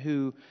someone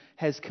who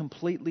has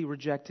completely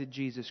rejected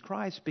Jesus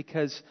Christ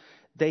because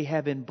they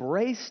have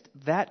embraced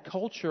that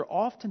culture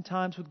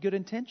oftentimes with good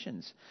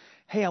intentions.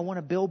 Hey, I want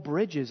to build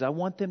bridges. I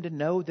want them to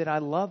know that I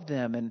love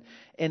them.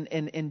 And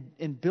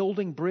in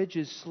building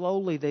bridges,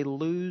 slowly they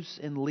lose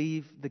and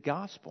leave the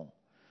gospel.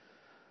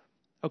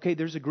 Okay,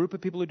 there's a group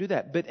of people who do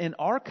that. But in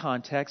our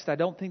context, I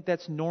don't think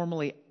that's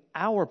normally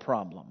our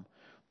problem.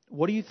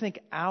 What do you think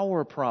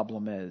our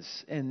problem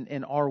is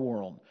in our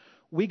world?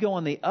 We go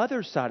on the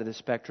other side of the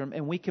spectrum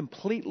and we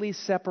completely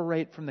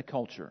separate from the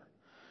culture.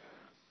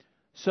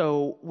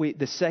 So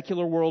the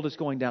secular world is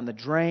going down the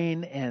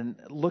drain, and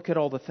look at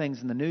all the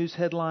things in the news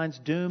headlines,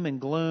 doom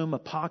and gloom,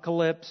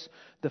 apocalypse,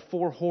 the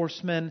 4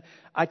 horsemen.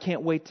 I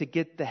can't wait to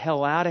get the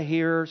hell out of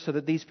here so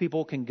that these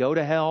people can go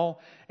to hell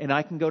and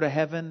I can go to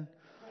heaven.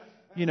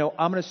 You know,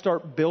 I'm going to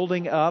start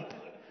building up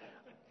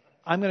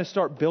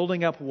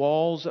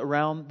walls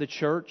around the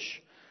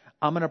church.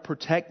 I'm going to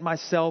protect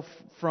myself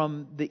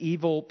from the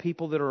evil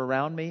people that are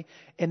around me.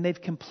 And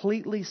they've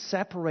completely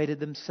separated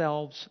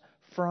themselves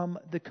from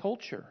the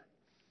culture.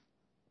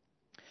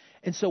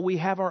 And so we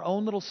have our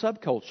own little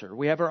subculture.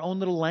 We have our own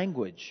little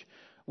language.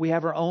 We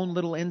have our own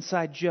little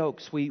inside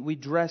jokes. We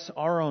dress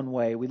our own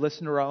way. We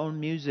listen to our own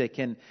music.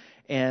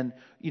 And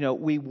you know,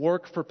 we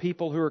work for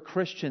people who are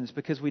Christians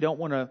because we don't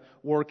want to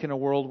work in a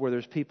world where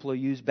there's people who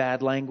use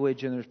bad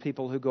language and there's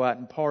people who go out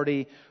and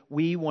party.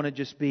 We want to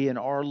just be in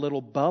our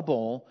little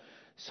bubble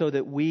so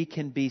that we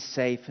can be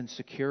safe and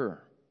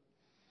secure.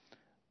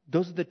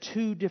 Those are the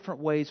two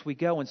different ways we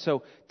go. And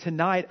so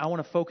tonight I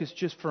want to focus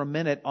just for a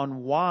minute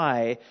on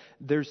why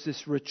there's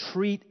this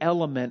retreat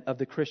element of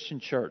the Christian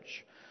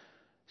church.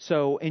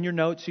 So in your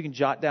notes, you can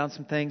jot down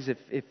some things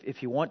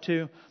if you want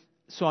to.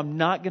 So I'm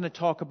not going to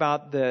talk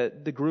about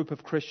the group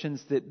of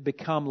Christians that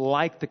become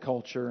like the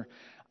culture.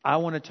 I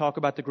want to talk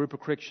about the group of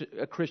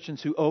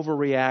Christians who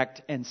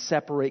overreact and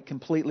separate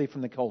completely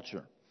from the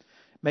culture.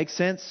 Make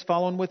sense?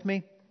 Following with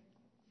me?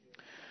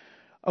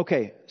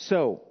 Okay,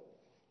 so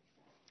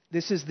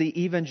this is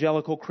the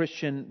evangelical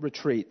Christian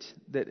retreat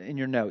that in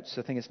your notes.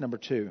 I think it's number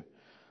 2.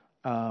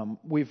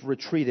 We've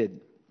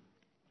retreated.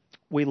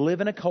 We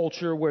live in a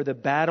culture where the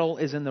battle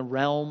is in the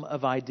realm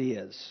of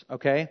ideas,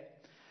 okay?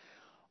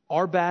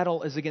 Our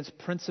battle is against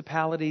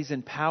principalities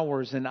and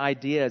powers and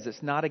ideas.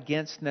 It's not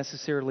against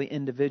necessarily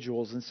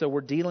individuals. And so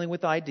we're dealing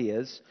with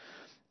ideas.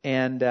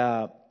 And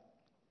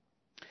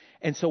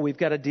so we've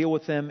got to deal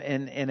with them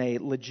in a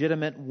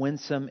legitimate,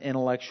 winsome,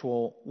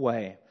 intellectual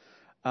way.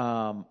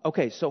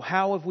 Okay, so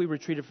how have we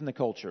retreated from the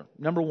culture?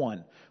 Number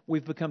 1,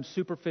 we've become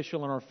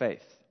superficial in our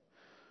faith.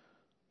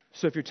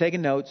 So if you're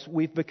taking notes,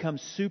 we've become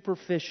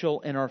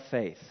superficial in our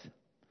faith.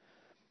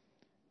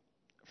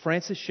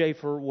 Francis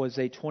Schaeffer was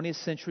a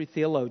 20th century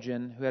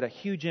theologian who had a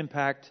huge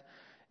impact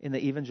in the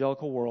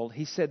evangelical world.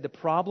 He said the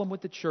problem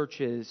with the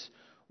church is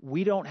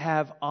we don't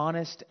have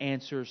honest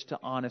answers to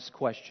honest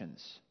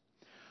questions.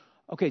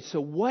 Okay,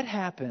 so what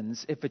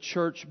happens if a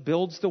church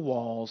builds the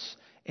walls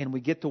and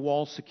we get the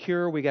walls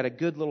secure, we got a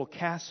good little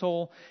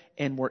castle,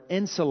 and we're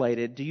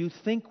insulated? Do you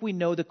think we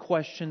know the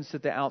questions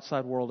that the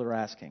outside world are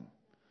asking?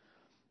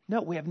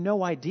 No, we have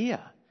no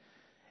idea.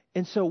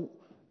 And so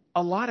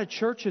a lot of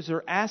churches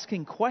are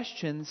asking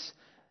questions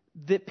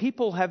that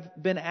people have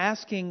been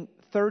asking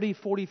 30,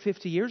 40,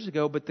 50 years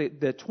ago, but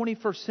the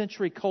 21st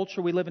century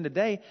culture we live in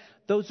today,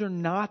 those are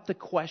not the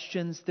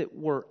questions that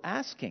we're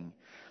asking.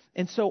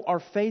 And so our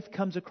faith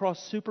comes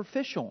across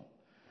superficial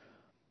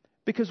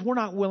because we're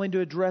not willing to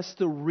address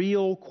the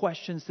real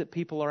questions that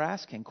people are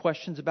asking.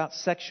 Questions about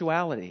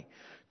sexuality,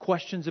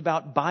 questions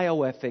about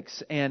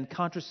bioethics and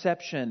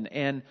contraception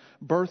and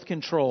birth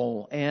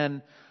control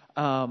and,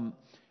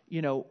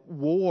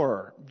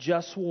 war,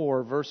 just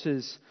war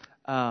versus,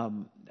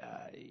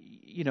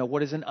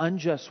 what is an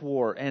unjust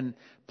war, and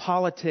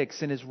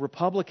politics, and is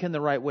Republican the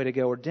right way to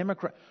go, or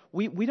Democrat?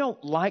 We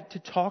don't like to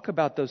talk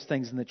about those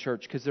things in the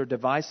church because they're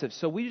divisive.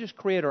 So we just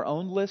create our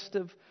own list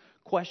of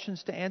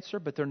questions to answer,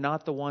 but they're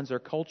not the ones our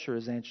culture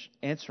is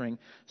answering.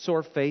 So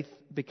our faith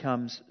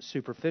becomes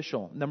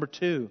superficial. Number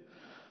 2,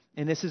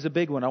 and this is a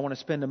big one. I want to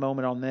spend a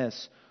moment on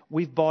this.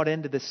 We've bought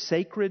into the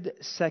sacred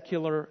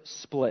secular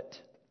split.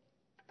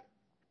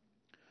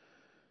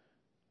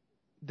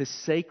 The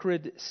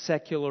sacred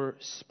secular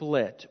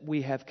split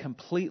we have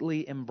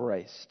completely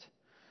embraced.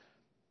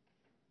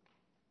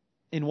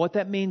 And what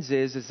that means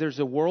is there's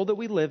a world that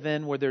we live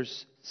in where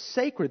there's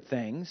sacred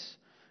things,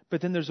 but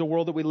then there's a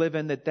world that we live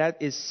in that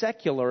is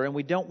secular, and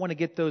we don't want to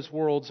get those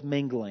worlds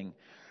mingling.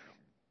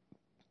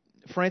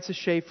 Francis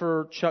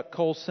Schaeffer, Chuck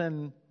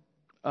Colson,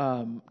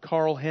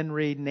 Carl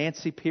Henry,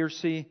 Nancy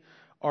Pearcey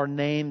are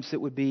names that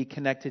would be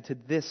connected to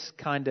this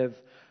kind of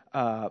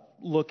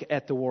look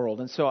at the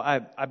world. And so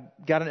I've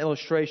got an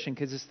illustration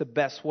because it's the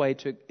best way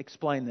to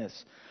explain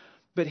this.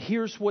 But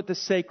here's what the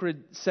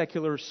sacred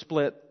secular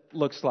split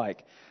looks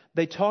like.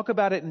 They talk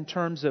about it in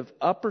terms of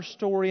upper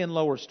story and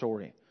lower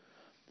story.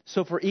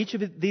 So for each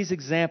of these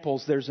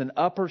examples, there's an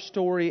upper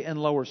story and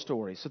lower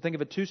story. So think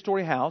of a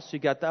 2-story house. You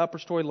got the upper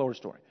story, lower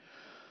story.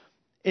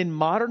 In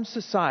modern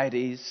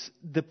societies,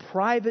 the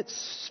private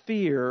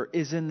sphere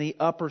is in the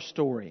upper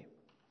story.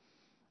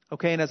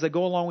 Okay, and as I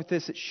go along with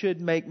this, it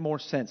should make more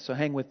sense, so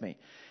hang with me.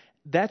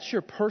 That's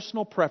your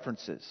personal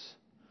preferences.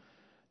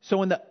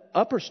 So in the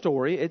upper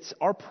story, it's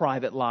our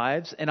private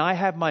lives, and I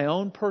have my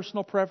own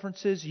personal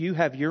preferences. You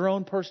have your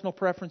own personal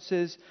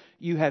preferences.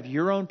 You have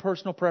your own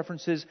personal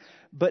preferences.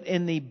 But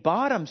in the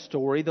bottom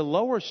story, the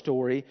lower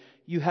story,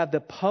 you have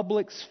the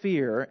public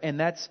sphere, and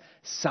that's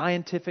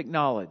scientific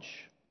knowledge.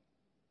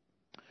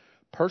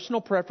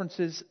 Personal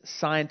preferences,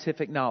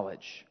 scientific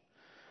knowledge.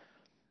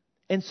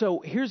 And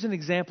so here's an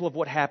example of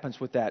what happens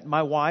with that.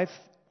 My wife,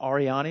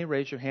 Ariane,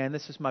 raise your hand.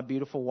 This is my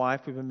beautiful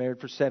wife. We've been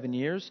married for 7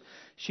 years.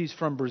 She's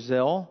from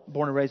Brazil,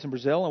 born and raised in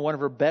Brazil. And one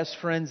of her best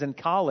friends in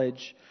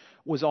college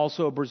was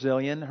also a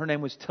Brazilian. Her name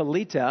was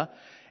Talita.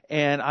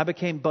 And I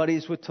became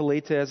buddies with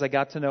Talita as I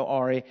got to know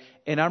Ari.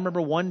 And I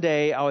remember one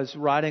day I was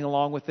riding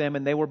along with them,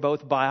 and they were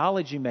both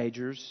biology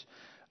majors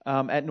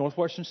at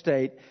Northwestern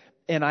State.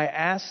 And I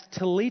asked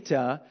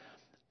Talita,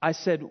 I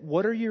said,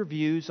 what are your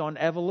views on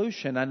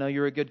evolution? I know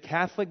you're a good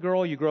Catholic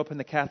girl. You grew up in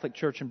the Catholic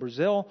Church in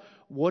Brazil.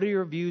 What are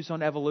your views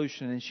on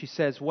evolution? And she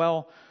says,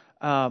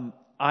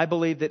 I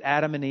believe that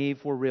Adam and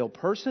Eve were real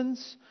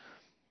persons.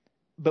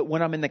 But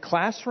when I'm in the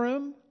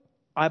classroom,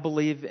 I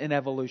believe in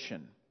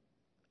evolution.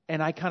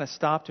 And I kind of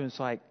stopped and was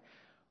like,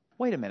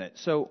 wait a minute.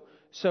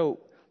 So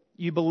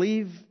you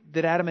believe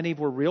that Adam and Eve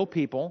were real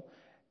people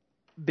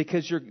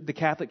because the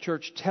Catholic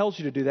Church tells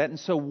you to do that. And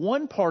so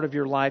one part of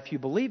your life you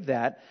believe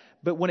that.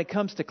 But when it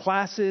comes to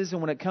classes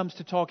and when it comes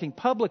to talking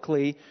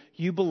publicly,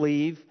 you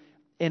believe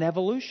in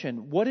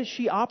evolution. What is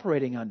she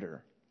operating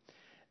under?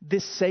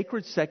 This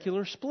sacred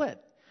secular split.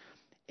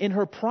 In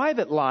her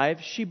private life,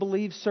 she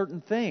believes certain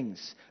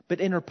things.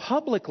 But in her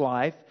public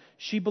life,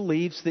 she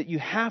believes that you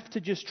have to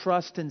just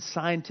trust in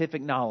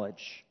scientific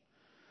knowledge.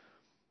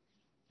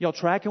 Y'all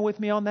tracking with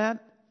me on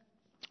that?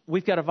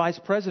 We've got a vice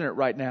president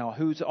right now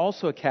who's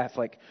also a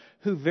Catholic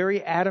who very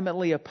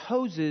adamantly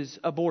opposes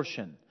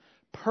abortion.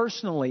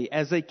 Personally,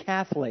 as a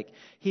Catholic,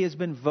 he has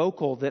been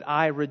vocal that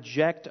I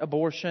reject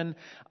abortion.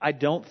 I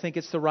don't think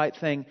it's the right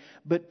thing.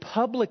 But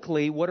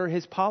publicly, what are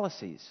his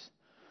policies?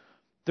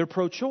 They're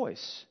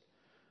pro-choice.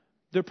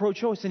 They're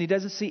pro-choice, and he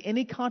doesn't see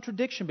any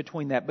contradiction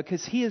between that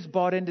because he has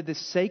bought into this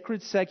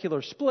sacred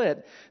secular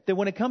split that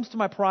when it comes to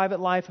my private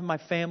life and my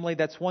family,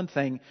 that's one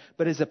thing.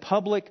 But as a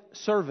public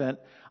servant,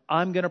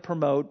 I'm going to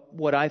promote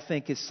what I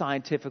think is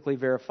scientifically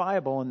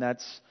verifiable, and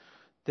that's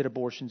that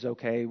abortion's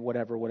okay,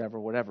 whatever.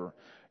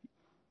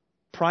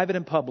 Private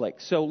and public.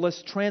 So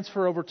let's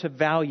transfer over to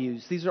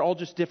values. These are all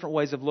just different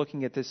ways of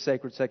looking at this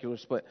sacred secular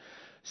split.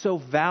 So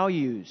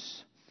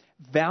values.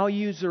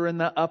 Values are in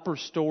the upper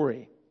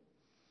story.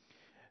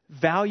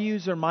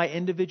 Values are my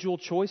individual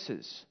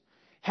choices.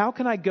 How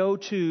can I go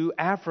to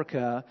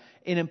Africa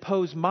and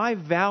impose my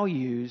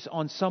values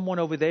on someone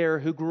over there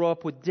who grew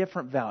up with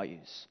different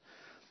values?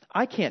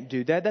 I can't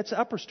do that. That's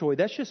upper story.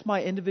 That's just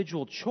my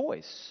individual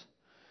choice.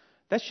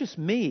 That's just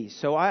me.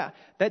 So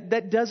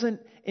that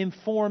doesn't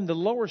inform the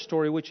lower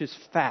story, which is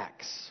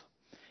facts.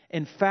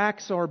 And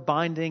facts are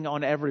binding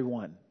on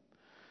everyone.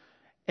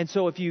 And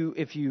so if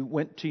you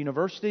went to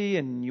university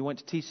and you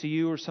went to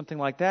TCU or something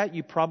like that,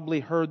 you probably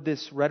heard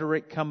this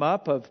rhetoric come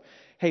up of,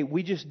 hey,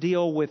 we just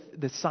deal with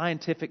the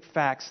scientific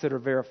facts that are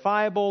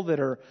verifiable, that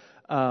are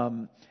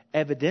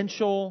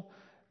evidential,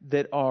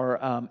 that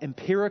are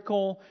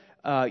empirical.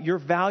 Your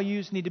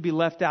values need to be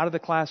left out of the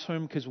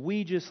classroom because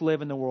we just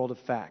live in the world of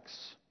facts.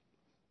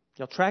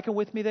 Y'all tracking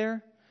with me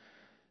there?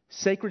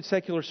 Sacred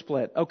secular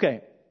split.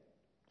 Okay.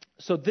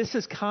 So this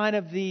is kind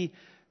of the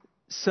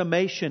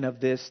summation of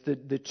this,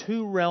 the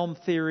two realm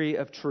theory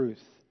of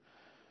truth.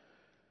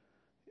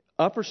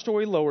 Upper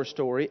story, lower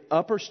story.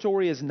 Upper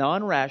story is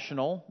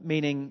non-rational,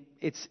 meaning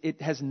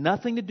it has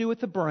nothing to do with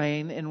the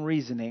brain and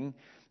reasoning.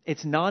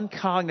 It's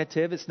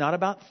non-cognitive. It's not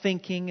about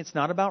thinking. It's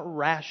not about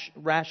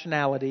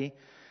rationality.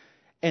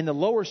 And the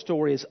lower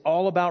story is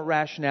all about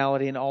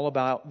rationality and all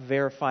about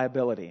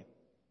verifiability.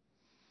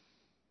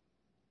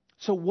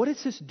 So what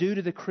does this do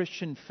to the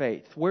Christian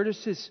faith? Where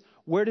does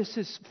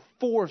this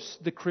force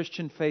the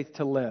Christian faith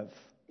to live?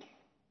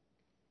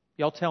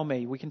 Y'all tell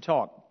me. We can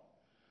talk.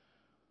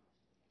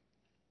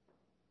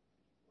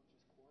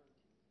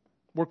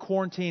 We're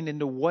quarantined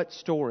into what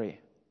story?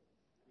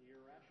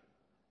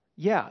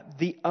 Yeah,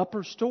 the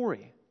upper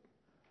story.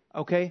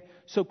 Okay?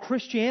 So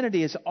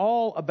Christianity is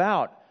all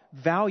about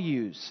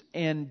values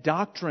and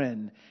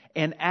doctrine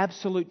and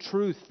absolute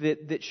truth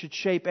that should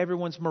shape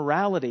everyone's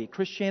morality.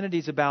 Christianity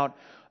is about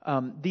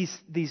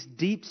these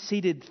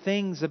deep-seated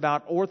things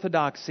about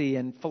orthodoxy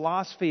and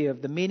philosophy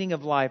of the meaning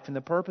of life and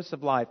the purpose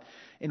of life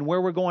and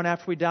where we're going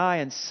after we die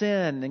and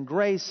sin and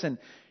grace and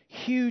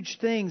huge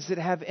things that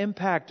have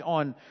impact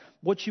on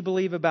what you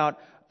believe about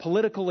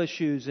political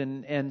issues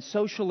and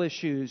social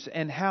issues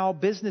and how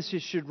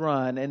businesses should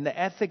run and the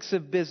ethics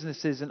of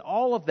businesses and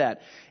all of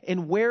that.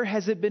 And where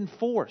has it been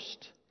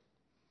forced?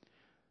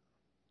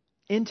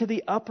 Into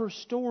the upper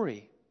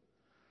story.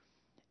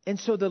 And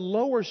so the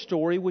lower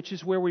story, which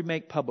is where we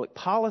make public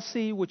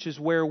policy, which is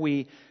where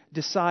we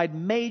decide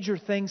major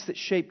things that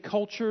shape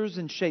cultures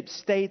and shape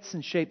states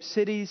and shape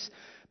cities,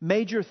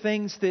 major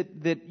things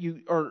that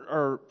you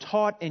are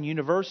taught in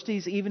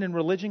universities, even in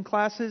religion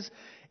classes,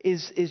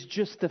 is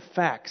just the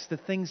facts, the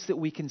things that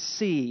we can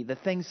see, the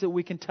things that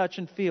we can touch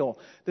and feel,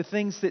 the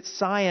things that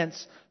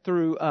science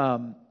through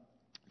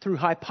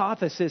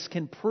hypothesis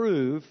can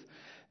prove.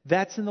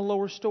 That's in the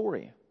lower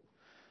story.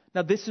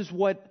 Now this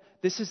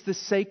is the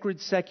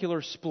sacred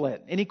secular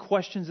split. Any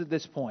questions at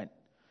this point?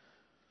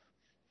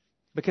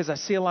 Because I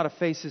see a lot of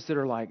faces that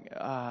are like,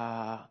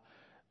 are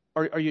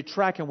you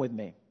tracking with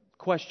me?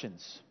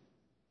 Questions?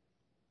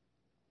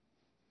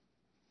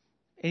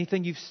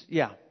 Anything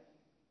yeah.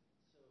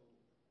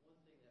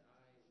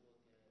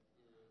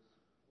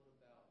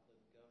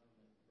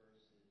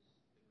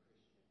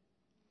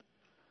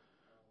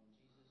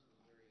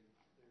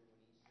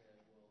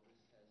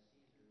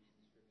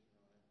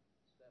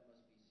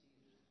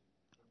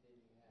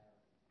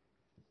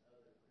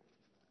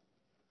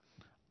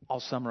 I'll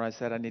summarize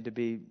that.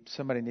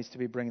 Somebody needs to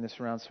be bringing this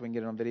around so we can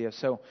get it on video.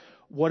 So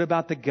what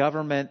about the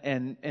government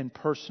and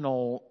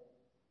personal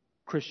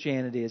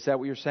Christianity? Is that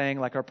what you're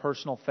saying? Like our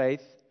personal faith?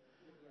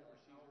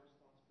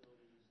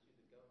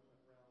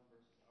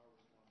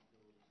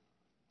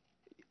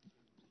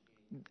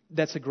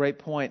 That's a great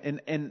point.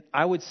 And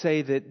I would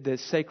say that the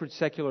sacred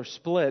secular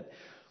split,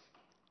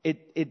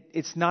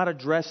 it's not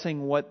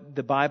addressing what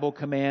the Bible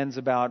commands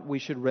about we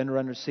should render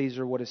unto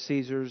Caesar what is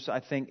Caesar's. I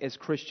think as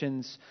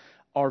Christians,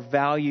 our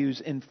values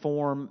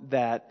inform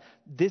that.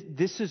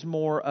 This is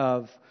more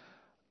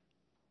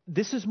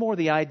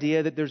the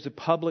idea that there's a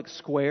public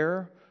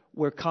square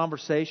where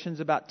conversations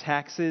about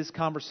taxes,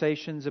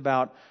 conversations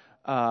about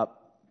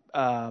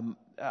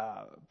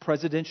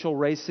presidential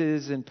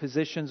races and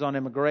positions on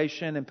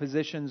immigration and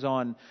positions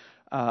on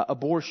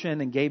abortion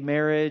and gay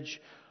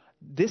marriage.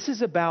 This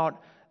is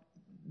about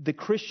the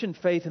Christian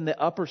faith in the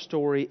upper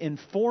story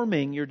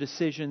informing your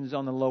decisions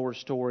on the lower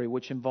story,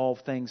 which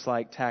involve things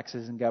like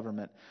taxes and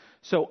government.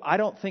 So I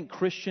don't think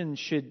Christians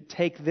should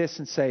take this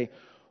and say,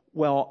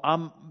 well,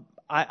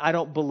 I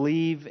don't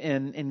believe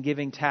in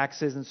giving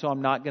taxes, and so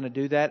I'm not going to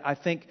do that. I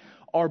think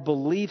our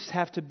beliefs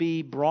have to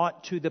be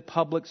brought to the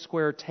public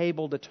square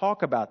table to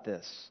talk about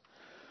this.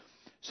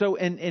 So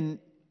in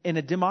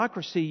a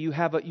democracy, you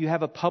have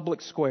a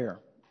public square,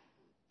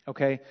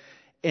 okay?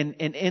 And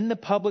in the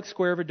public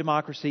square of a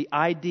democracy,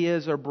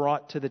 ideas are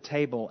brought to the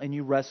table and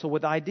you wrestle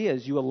with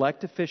ideas. You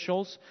elect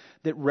officials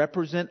that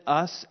represent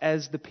us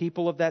as the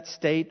people of that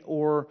state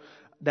or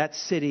that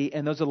city.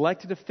 And those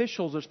elected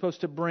officials are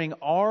supposed to bring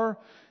our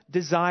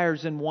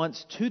desires and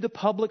wants to the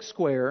public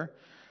square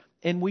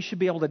and we should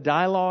be able to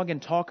dialogue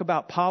and talk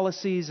about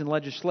policies and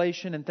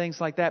legislation and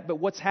things like that. But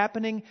what's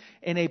happening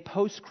in a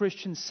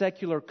post-Christian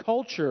secular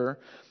culture,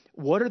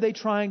 what are they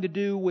trying to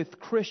do with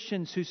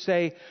Christians who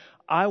say,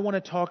 I want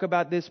to talk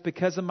about this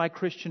because of my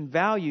Christian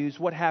values?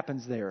 What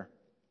happens there?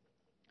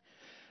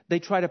 They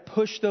try to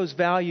push those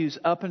values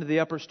up into the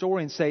upper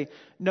story and say,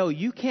 no,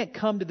 you can't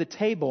come to the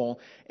table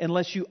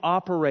unless you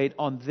operate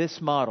on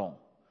this model.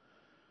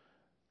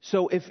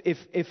 So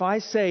if I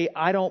say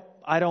I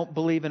don't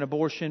believe in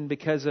abortion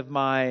because of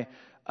my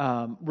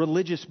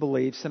religious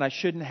beliefs, and I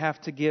shouldn't have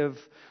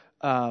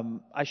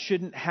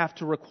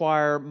to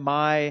require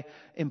my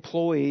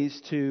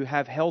employees to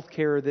have health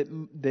care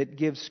that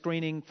gives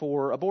screening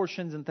for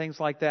abortions and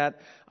things like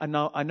that. I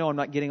know I'm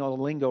not getting all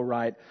the lingo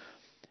right.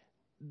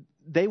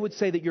 They would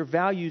say that your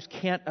values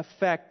can't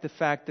affect the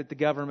fact that the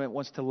government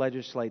wants to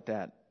legislate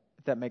that,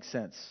 if that makes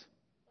sense.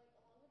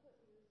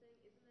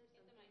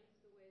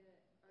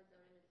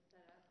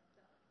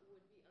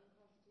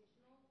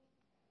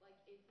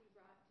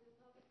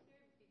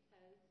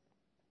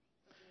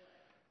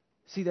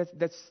 See,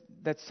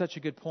 that's such a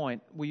good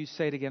point. Will you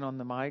say it again on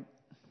the mic?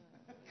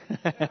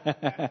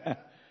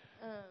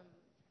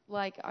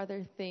 Like, are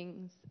there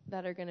things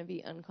that are going to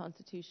be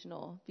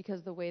unconstitutional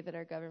because the way that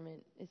our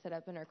government is set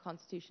up and our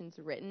Constitution's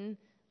written,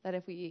 that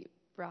if we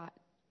brought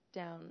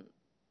down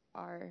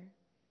our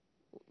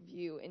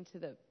view into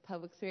the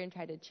public sphere and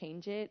tried to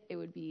change it, it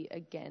would be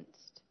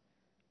against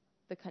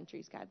the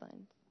country's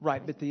guidelines?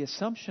 Right, but the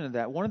assumption of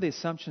that, one of the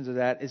assumptions of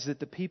that is that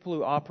the people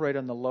who operate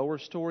on the lower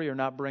story are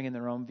not bringing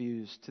their own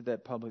views to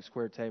that public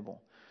square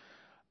table.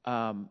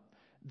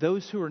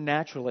 Those who are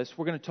naturalists,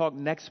 we're going to talk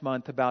next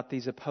month about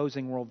these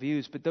opposing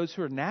worldviews, but those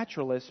who are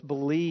naturalists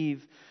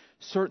believe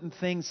certain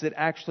things that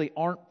actually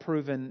aren't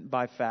proven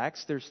by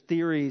facts. There's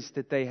theories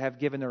that they have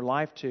given their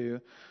life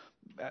to.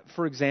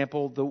 For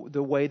example,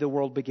 the way the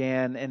world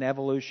began and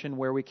evolution,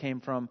 where we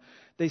came from.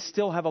 They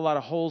still have a lot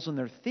of holes in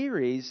their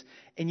theories,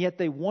 and yet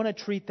they want to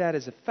treat that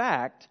as a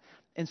fact.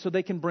 And so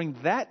they can bring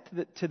that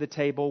to the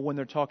table when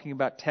they're talking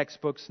about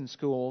textbooks in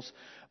schools.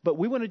 But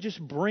we want to just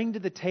bring to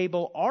the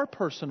table our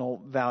personal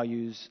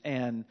values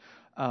and,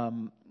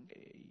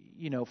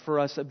 for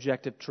us,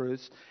 objective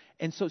truths.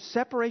 And so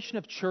separation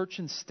of church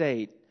and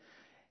state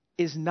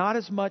is not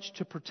as much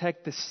to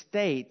protect the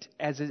state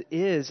as it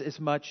is as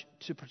much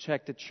to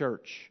protect the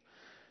church.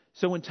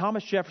 So when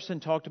Thomas Jefferson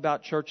talked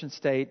about church and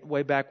state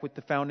way back with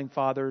the founding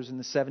fathers in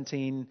the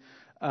 1770s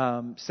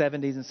and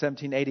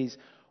 1780s,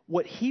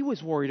 what he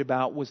was worried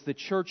about was the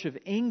Church of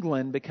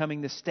England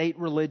becoming the state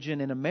religion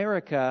in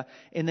America,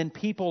 and then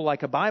people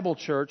like a Bible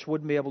church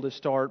wouldn't be able to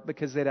start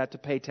because they'd have to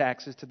pay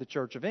taxes to the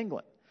Church of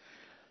England.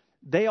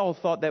 They all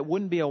thought that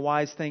wouldn't be a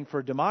wise thing for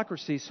a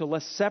democracy, so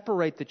let's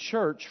separate the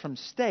church from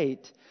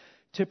state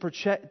to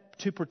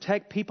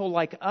protect people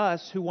like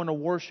us who want to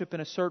worship in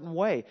a certain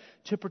way,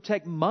 to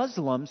protect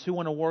Muslims who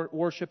want to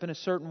worship in a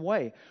certain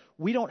way.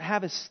 We don't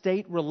have a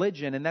state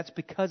religion, and that's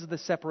because of the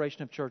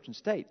separation of church and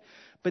state.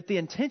 But the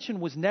intention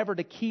was never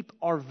to keep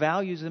our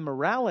values and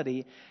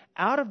morality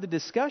out of the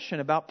discussion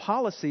about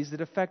policies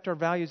that affect our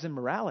values and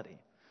morality.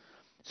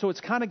 So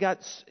it's kind of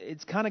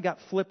got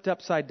flipped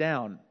upside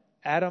down.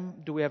 Adam,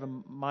 do we have a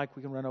mic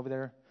we can run over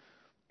there?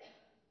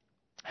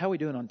 How are we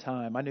doing on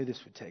time? I knew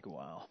this would take a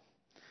while.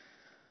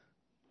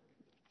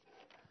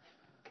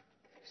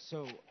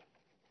 So,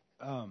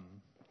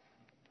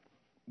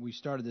 we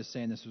started this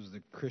saying this was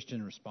the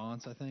Christian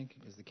response, I think,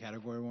 is the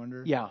category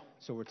wonder. Yeah.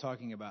 So we're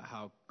talking about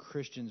how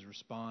Christians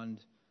respond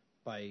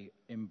by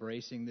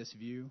embracing this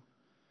view.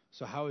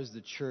 So how is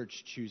the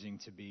church choosing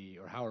to be,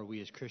 or how are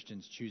we as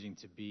Christians choosing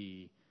to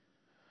be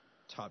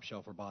top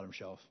shelf or bottom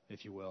shelf,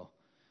 if you will?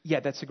 Yeah,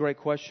 that's a great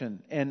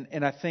question.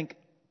 And I think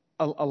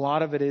a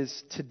lot of it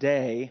is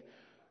today.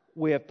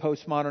 We have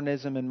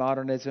postmodernism and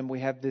modernism. We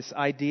have this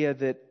idea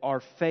that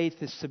our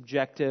faith is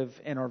subjective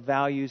and our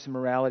values and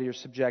morality are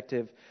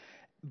subjective.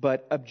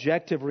 But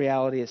objective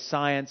reality is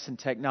science and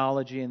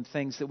technology and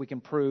things that we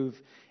can prove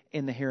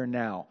in the here and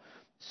now.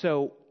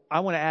 So I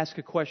want to ask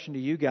a question to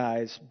you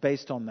guys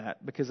based on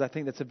that, because I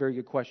think that's a very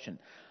good question.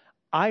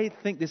 I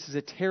think this is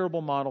a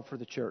terrible model for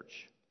the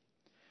church.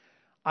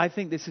 I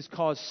think this has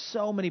caused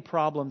so many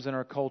problems in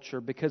our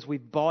culture because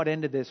we've bought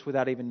into this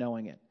without even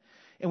knowing it.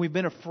 And we've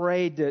been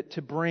afraid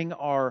to bring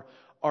our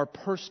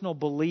personal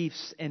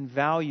beliefs and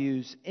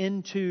values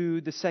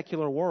into the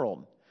secular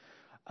world.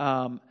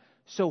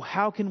 So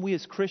how can we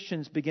as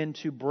Christians begin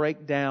to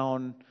break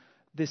down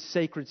this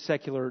sacred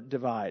secular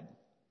divide?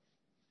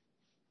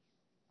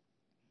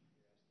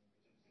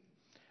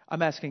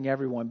 I'm asking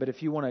everyone, but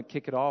if you want to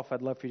kick it off,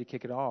 I'd love for you to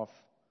kick it off.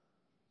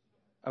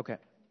 Okay.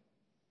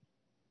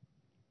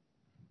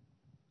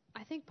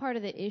 I think part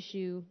of the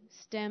issue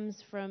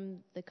stems from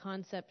the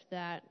concept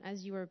that,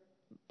 as you were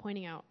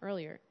pointing out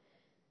earlier,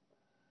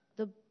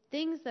 the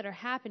things that are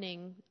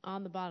happening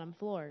on the bottom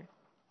floor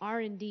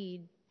are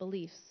indeed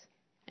beliefs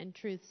and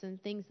truths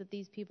and things that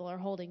these people are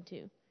holding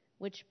to,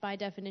 which by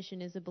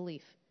definition is a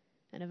belief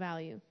and a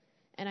value.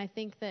 And I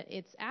think that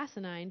it's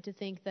asinine to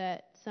think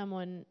that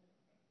someone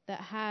that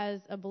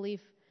has a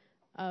belief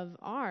of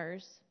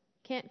ours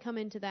can't come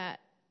into that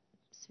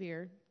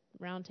sphere,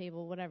 round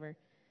table, whatever,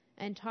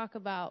 and talk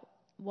about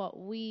what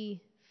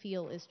we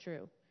feel is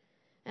true.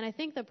 And I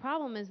think the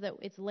problem is that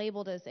it's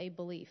labeled as a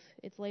belief.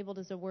 It's labeled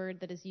as a word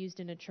that is used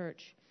in a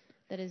church,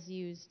 that is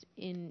used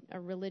in a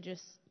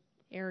religious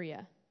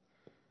area.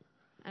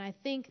 And I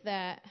think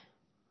that,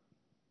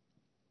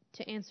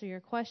 to answer your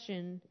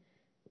question,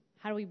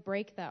 how do we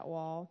break that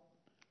wall?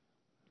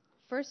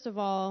 First of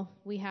all,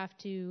 we have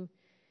to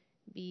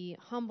be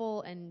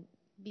humble and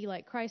be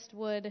like Christ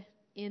would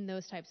in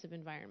those types of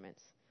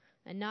environments,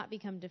 and not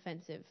become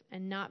defensive,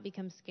 and not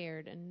become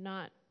scared, and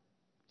not,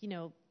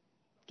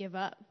 give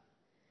up.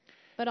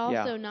 But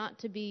also not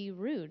to be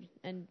rude,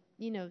 and,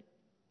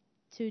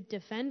 to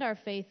defend our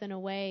faith in a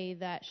way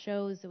that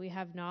shows that we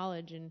have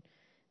knowledge, and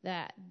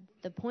that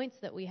the points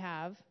that we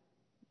have,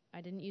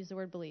 I didn't use the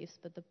word beliefs,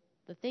 but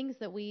the things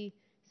that we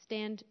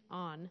stand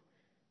on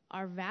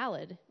are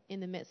valid in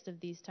the midst of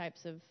these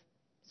types of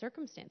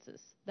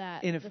circumstances.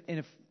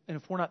 And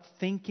if we're not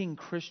thinking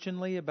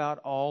Christianly about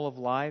all of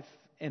life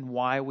and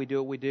why we do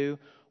what we do,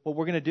 what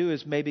we're going to do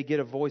is maybe get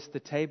a voice at the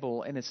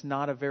table, and it's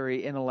not a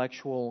very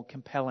intellectual,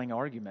 compelling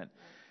argument.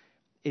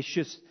 It's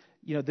just,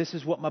 this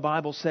is what my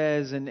Bible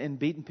says, and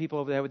beating people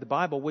over the head with the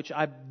Bible, which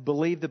I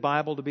believe the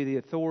Bible to be the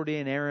authority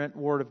and inerrant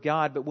Word of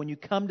God. But when you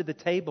come to the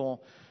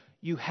table,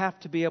 you have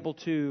to be able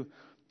to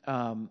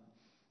come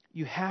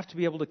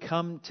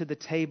to the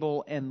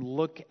table and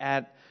look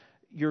at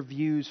your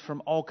views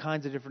from all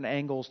kinds of different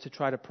angles to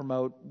try to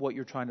promote what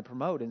you're trying to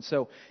promote. And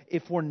so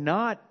if we're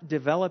not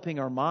developing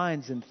our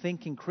minds and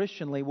thinking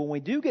Christianly, when we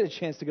do get a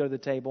chance to go to the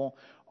table,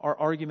 our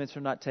arguments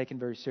are not taken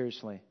very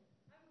seriously. I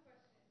have a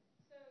question.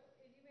 So,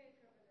 and you may have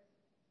covered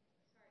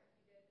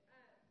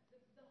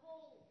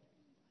this.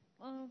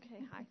 Sorry if you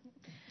did. Hi.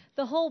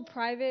 The whole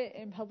private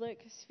and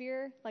public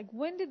sphere,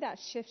 when did that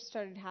shift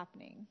started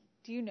happening?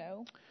 Do you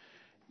know?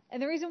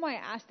 And the reason why I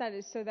ask that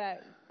is so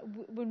that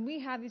when we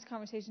have these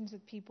conversations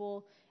with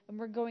people and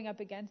we're going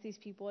up against these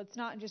people, it's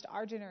not just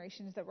our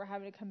generations that we're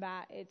having to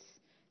combat, it's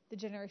the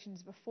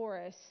generations before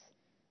us.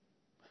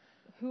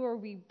 Who are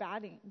we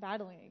battling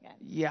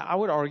against? Yeah, I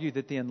would argue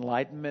that the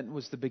Enlightenment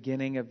was the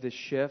beginning of this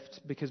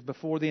shift, because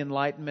before the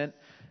Enlightenment,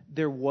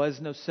 there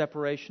was no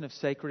separation of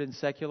sacred and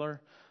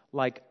secular.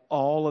 Like,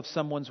 all of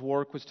someone's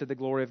work was to the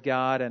glory of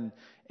God, and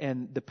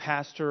the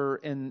pastor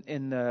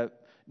in the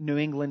New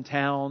England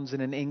towns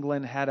and in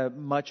England had a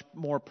much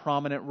more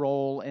prominent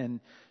role in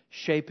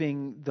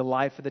shaping the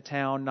life of the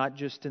town, not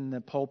just in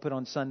the pulpit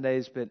on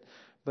Sundays, but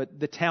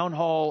the town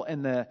hall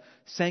and the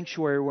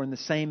sanctuary were in the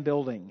same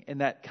building,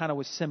 and that kind of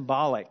was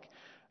symbolic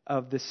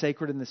of the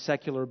sacred and the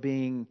secular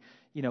being,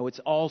 it's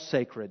all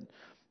sacred.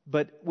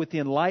 But with the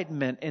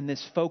Enlightenment and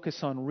this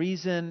focus on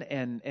reason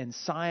and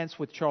science,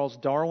 with Charles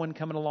Darwin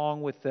coming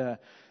along with the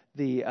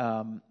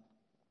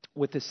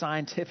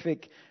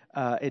scientific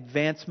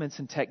advancements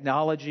in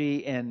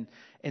technology and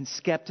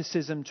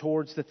skepticism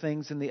towards the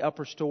things in the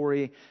upper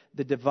story,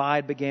 the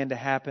divide began to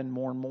happen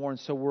more and more. And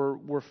so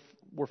we're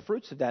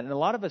fruits of that. And a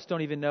lot of us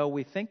don't even know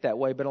we think that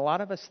way, but a lot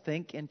of us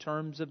think in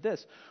terms of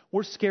this.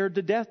 We're scared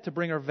to death to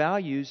bring our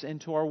values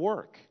into our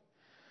work,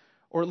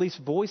 or at least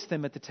voice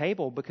them at the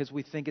table, because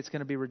we think it's going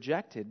to be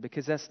rejected,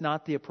 because that's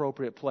not the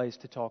appropriate place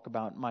to talk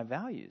about my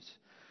values.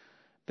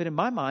 But in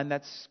my mind,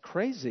 that's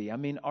crazy. I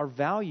mean, our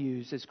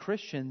values as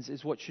Christians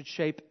is what should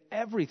shape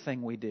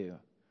everything we do.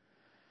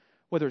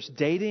 Whether it's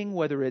dating,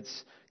 whether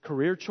it's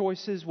career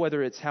choices,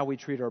 whether it's how we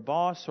treat our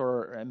boss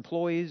or our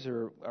employees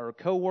or our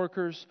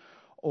coworkers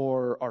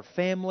or our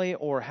family,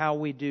 or how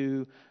we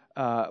do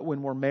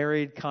when we're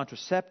married,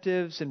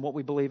 contraceptives, and what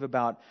we believe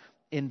about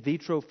in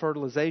vitro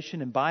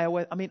fertilization and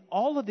bio. I mean,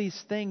 all of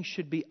these things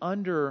should be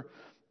under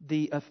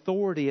the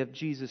authority of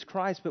Jesus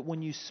Christ. But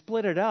when you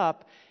split it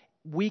up,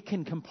 we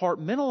can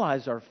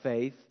compartmentalize our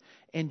faith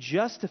and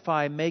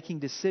justify making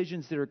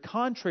decisions that are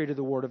contrary to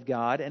the Word of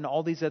God in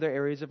all these other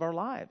areas of our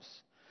lives,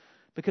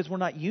 because we're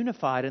not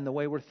unified in the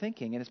way we're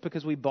thinking. And it's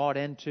because we bought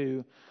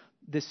into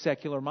this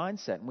secular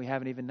mindset and we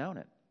haven't even known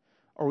it,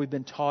 or we've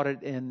been taught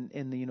it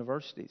in the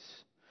universities.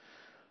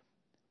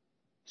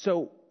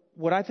 So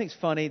what I think is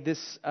funny,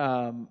 this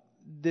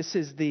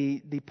is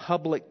the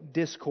public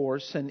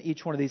discourse, and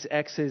each one of these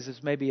X's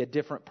is maybe a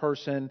different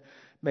person,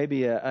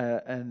 maybe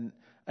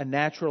a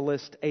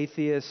naturalist,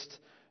 atheist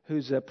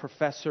who's a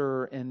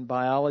professor in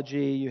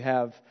biology. You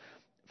have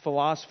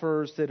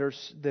philosophers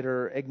that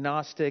are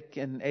agnostic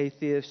and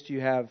atheist.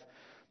 You have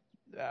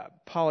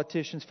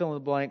politicians, fill in the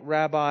blank,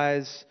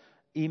 rabbis,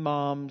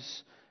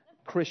 imams,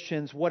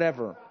 Christians,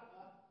 whatever.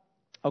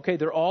 Okay,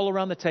 they're all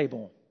around the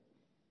table.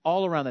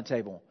 All around the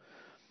table.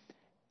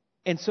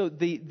 And so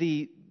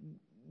the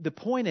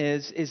point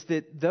is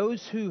that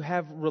those who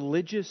have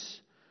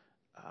religious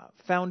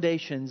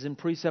foundations and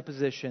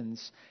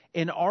presuppositions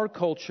in our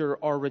culture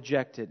are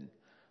rejected.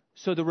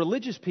 So the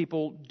religious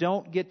people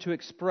don't get to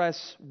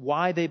express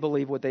why they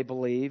believe what they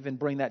believe and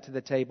bring that to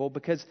the table,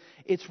 because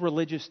it's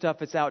religious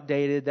stuff. It's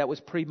outdated. That was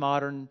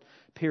pre-modern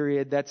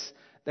period.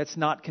 That's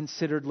not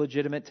considered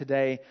legitimate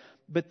today.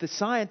 But the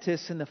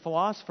scientists and the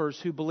philosophers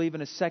who believe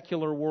in a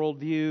secular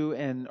worldview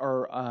and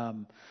are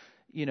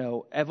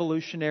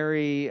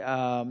evolutionary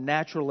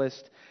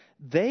naturalist,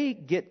 they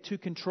get to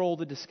control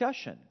the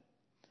discussion.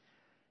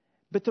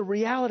 But the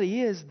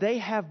reality is they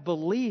have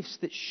beliefs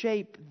that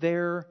shape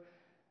their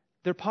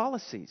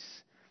policies.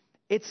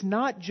 It's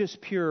not just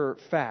pure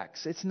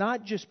facts. It's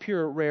not just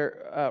pure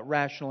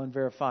rational and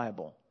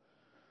verifiable.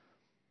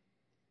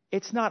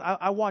 It's not.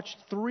 I watched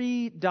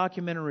 3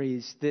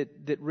 documentaries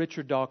that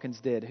Richard Dawkins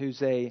did, who's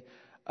a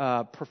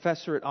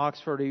professor at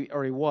Oxford,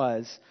 or he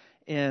was,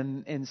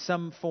 in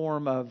some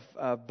form of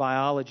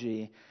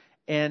biology.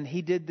 And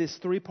he did this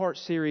 3-part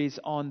series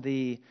on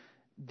the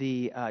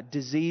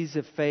disease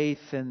of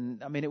faith.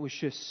 And I mean, it was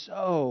just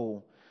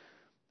so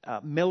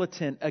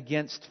militant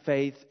against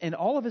faith. And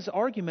all of his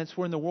arguments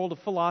were in the world of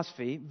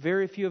philosophy.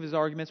 Very few of his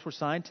arguments were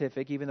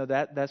scientific, even though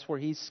that's where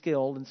he's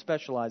skilled and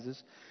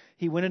specializes.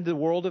 He went into the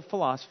world of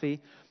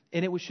philosophy,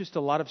 and it was just a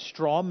lot of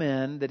straw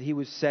men that he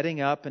was setting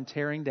up and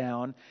tearing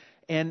down.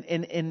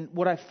 And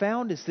what I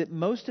found is that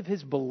most of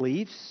his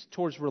beliefs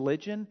towards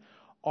religion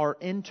are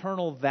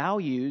internal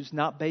values,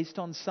 not based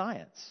on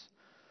science.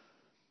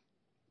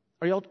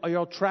 Are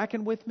y'all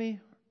tracking with me?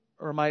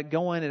 Or am I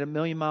going at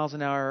 1,000,000 miles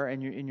an hour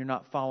and you're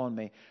not following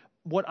me?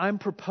 What I'm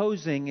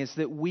proposing is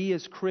that we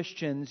as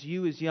Christians,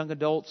 you as young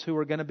adults who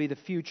are going to be the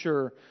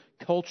future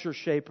culture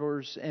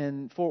shapers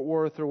in Fort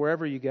Worth or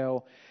wherever you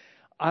go,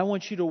 I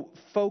want you to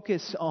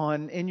focus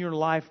on, in your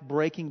life,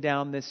 breaking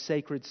down this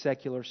sacred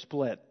secular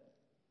split.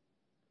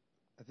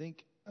 I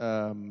think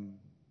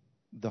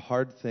the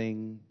hard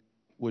thing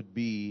would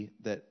be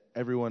that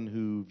everyone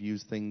who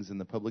views things in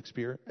the public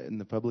sphere,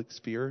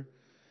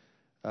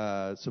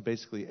 so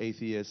basically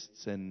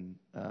atheists and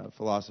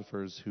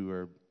philosophers who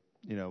are,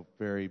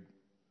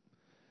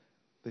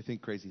 they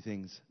think crazy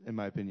things, in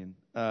my opinion.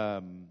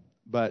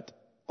 But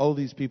all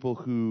these people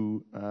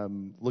who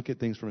look at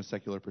things from a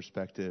secular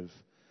perspective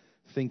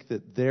think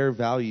that their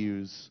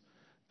values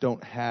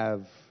don't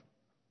have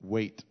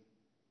weight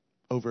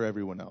over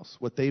everyone else.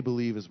 What they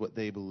believe is what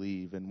they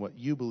believe, and what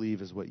you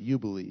believe is what you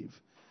believe.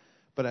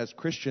 But as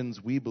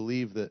Christians, we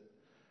believe that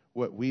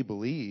what we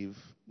believe,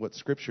 what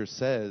Scripture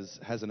says,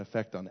 has an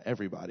effect on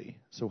everybody.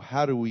 So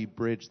how do we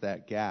bridge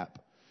that gap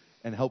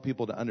and help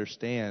people to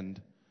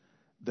understand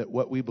that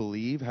what we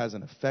believe has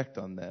an effect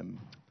on them?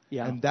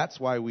 Yeah. And that's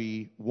why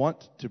we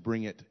want to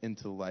bring it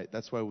into the light.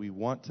 That's why we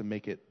want to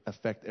make it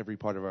affect every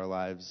part of our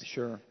lives.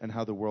 Sure. And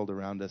how the world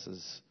around us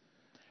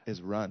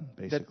is run,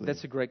 basically.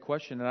 That's a great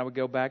question. And I would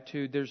go back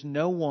to, there's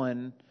no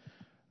one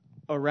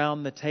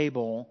around the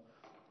table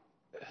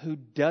who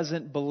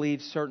doesn't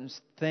believe certain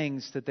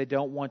things that they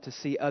don't want to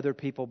see other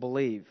people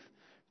believe.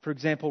 For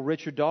example,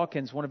 Richard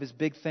Dawkins, one of his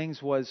big things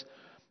was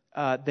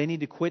they need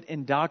to quit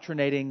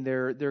indoctrinating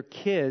their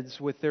kids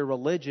with their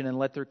religion and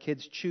let their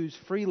kids choose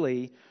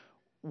freely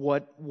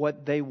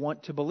what they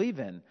want to believe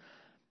in.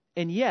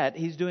 And yet,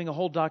 he's doing a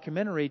whole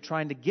documentary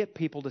trying to get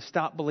people to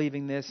stop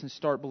believing this and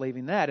start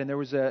believing that. And there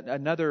was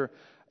another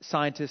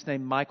scientist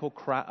named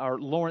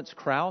Lawrence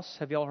Krauss.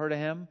 Have y'all heard of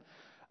him?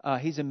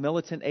 He's a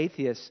militant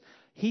atheist.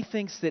 He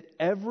thinks that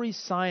every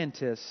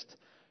scientist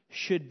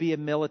should be a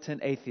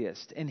militant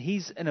atheist. And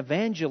he's an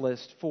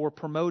evangelist for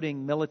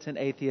promoting militant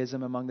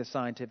atheism among the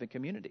scientific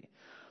community.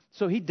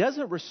 So he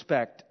doesn't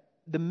respect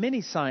the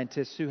many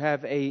scientists who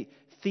have a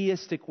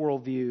theistic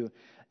worldview.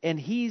 And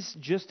he's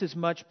just as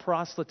much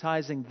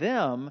proselytizing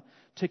them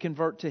to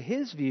convert to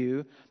his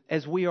view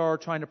as we are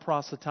trying to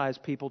proselytize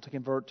people to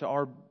convert to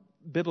our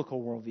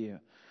biblical worldview.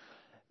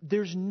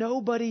 There's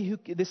nobody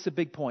this is a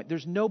big point,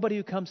 there's nobody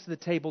who comes to the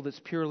table that's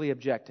purely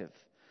objective.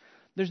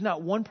 There's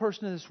not one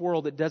person in this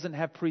world that doesn't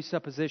have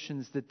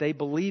presuppositions that they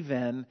believe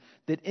in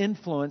that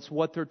influence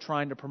what they're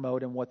trying to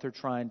promote and what they're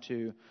trying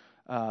to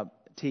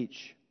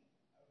teach.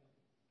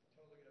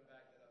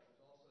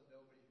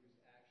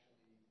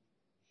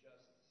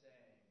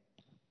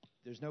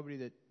 There's nobody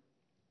that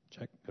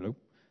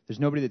There's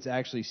nobody that's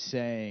actually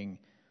saying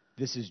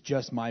this is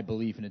just my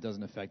belief and it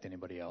doesn't affect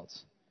anybody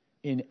else.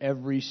 In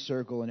every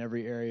circle, in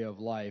every area of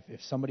life,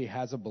 if somebody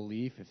has a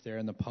belief, if they're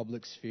in the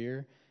public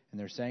sphere and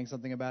they're saying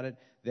something about it,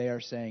 they are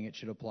saying it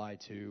should apply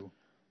to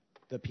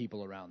the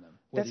people around them.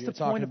 Whether That's you're the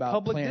talking point of about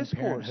public Planned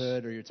discourse.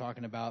 Parenthood, or you're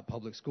talking about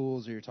public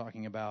schools, or you're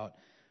talking about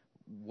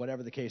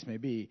whatever the case may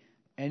be,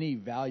 any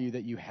value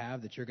that you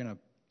have that you're going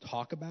to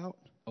talk about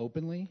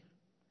openly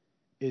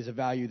is a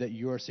value that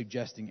you're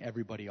suggesting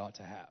everybody ought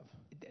to have.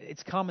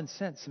 It's common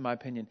sense, in my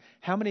opinion.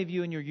 How many of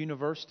you in your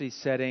university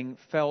setting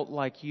felt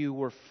like you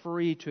were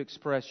free to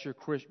express your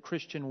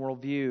Christian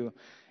worldview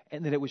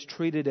and that it was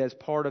treated as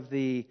part of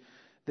the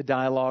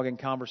dialogue and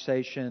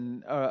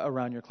conversation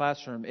around your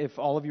classroom? If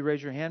all of you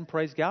raise your hand,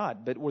 praise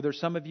God. But were there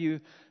some of you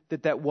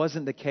that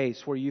wasn't the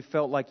case, where you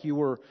felt like you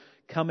were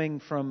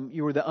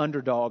you were the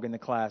underdog in the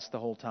class the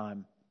whole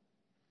time?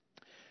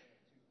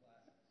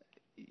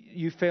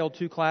 You failed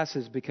 2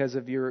 classes because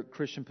of your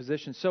Christian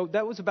position. So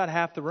that was about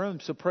half the room.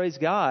 So praise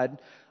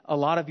God, a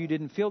lot of you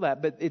didn't feel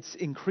that. But it's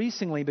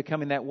increasingly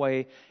becoming that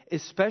way,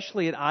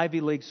 especially at Ivy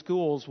League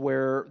schools,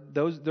 where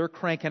they're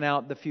cranking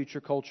out the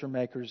future culture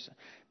makers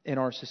in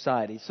our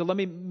society. So let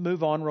me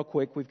move on real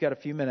quick. We've got a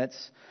few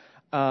minutes.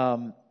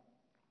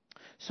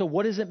 So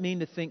what does it mean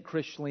to think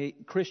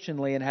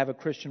Christianly and have a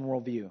Christian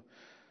worldview?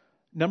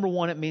 Number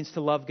one, it means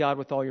to love God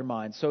with all your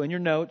mind. So in your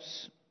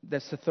notes,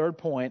 that's the third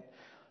point.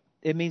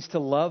 It means to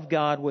love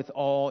God with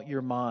all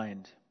your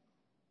mind.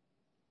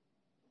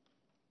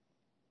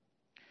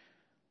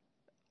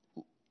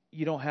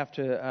 You don't have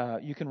to,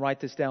 you can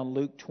write this down,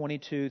 Luke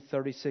 22,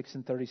 36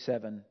 and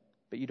 37,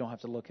 but you don't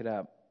have to look it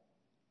up.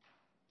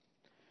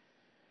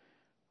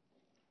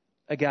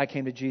 A guy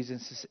came to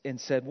Jesus and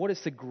said, what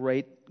is the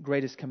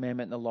greatest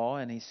commandment in the law?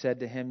 And he said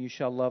to him, you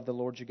shall love the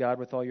Lord your God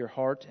with all your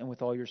heart and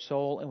with all your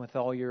soul and with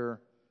all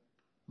your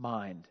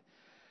mind.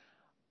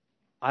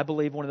 I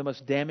believe one of the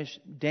most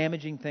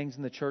damaging things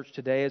in the church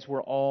today is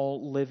we're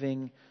all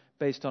living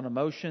based on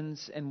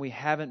emotions and we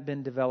haven't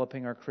been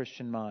developing our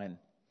Christian mind.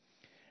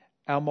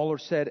 Al Mohler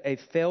said, a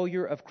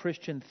failure of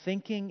Christian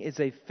thinking is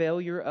a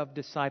failure of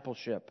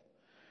discipleship,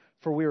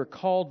 for we are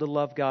called to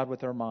love God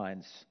with our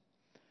minds.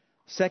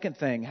 Second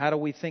thing, how do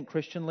we think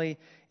Christianly?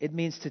 It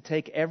means to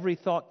take every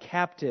thought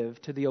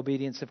captive to the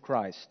obedience of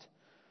Christ.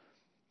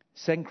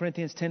 2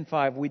 Corinthians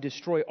 10:5, we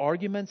destroy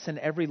arguments and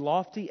every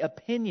lofty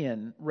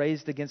opinion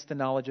raised against the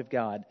knowledge of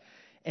God,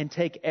 and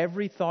take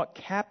every thought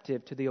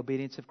captive to the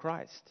obedience of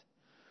Christ.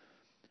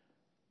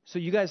 So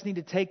you guys need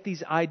to take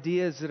these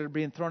ideas that are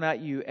being thrown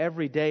at you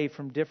every day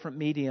from different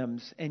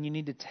mediums, and you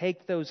need to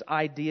take those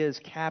ideas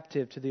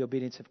captive to the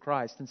obedience of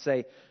Christ and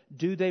say,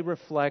 do they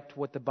reflect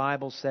what the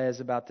Bible says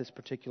about this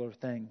particular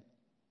thing?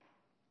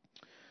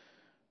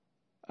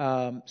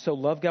 So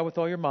love God with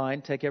all your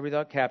mind, take every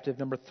thought captive.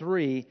 Number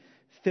 3,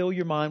 fill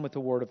your mind with the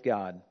Word of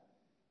God.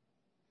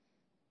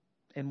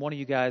 And one of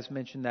you guys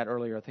mentioned that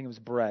earlier. I think it was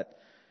Brett.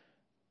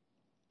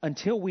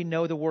 Until we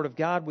know the Word of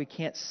God, we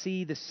can't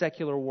see the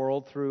secular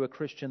world through a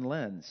Christian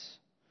lens.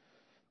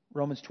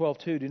 Romans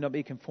 12:2, do not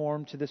be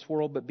conformed to this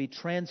world, but be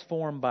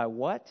transformed by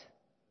what?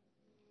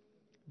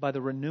 By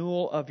the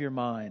renewal of your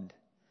mind.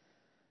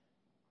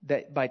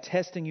 That by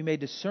testing you may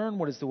discern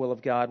what is the will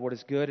of God, what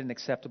is good and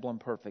acceptable and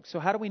perfect. So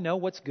how do we know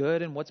what's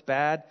good and what's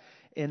bad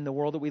in the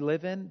world that we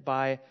live in?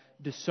 By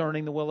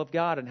discerning the will of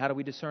God. And how do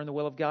we discern the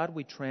will of God?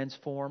 We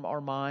transform our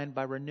mind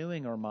by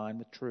renewing our mind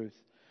with truth.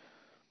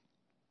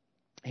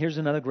 Here's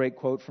another great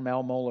quote from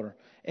Al Mohler.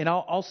 And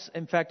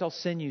I'll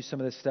send you some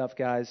of this stuff,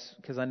 guys,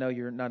 because I know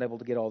you're not able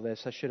to get all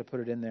this. I should have put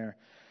it in there.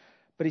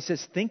 But he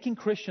says, thinking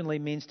Christianly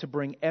means to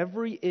bring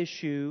every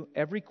issue,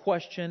 every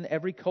question,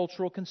 every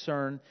cultural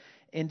concern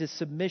into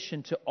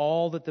submission to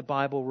all that the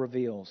Bible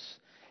reveals.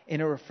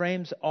 And it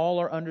reframes all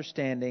our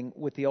understanding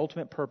with the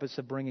ultimate purpose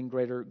of bringing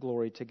greater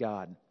glory to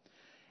God.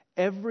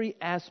 Every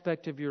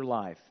aspect of your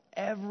life,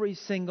 every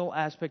single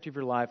aspect of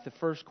your life, the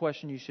first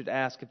question you should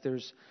ask, if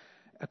there's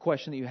a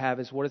question that you have,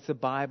 is what does the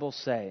Bible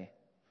say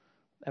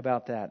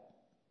about that?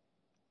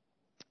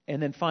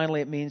 And then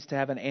finally, it means to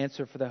have an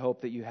answer for the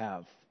hope that you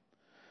have.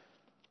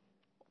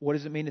 What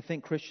does it mean to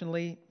think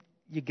Christianly?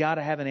 You got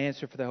to have an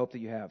answer for the hope that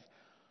you have.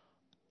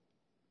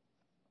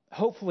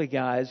 Hopefully,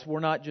 guys,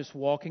 we're not just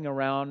walking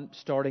around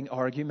starting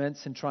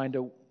arguments and trying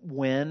to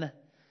win.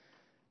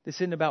 This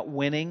isn't about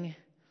winning.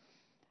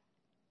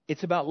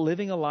 It's about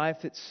living a life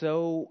that's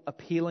so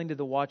appealing to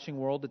the watching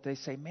world that they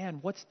say,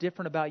 man, what's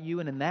different about you?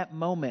 And in that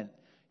moment,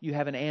 you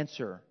have an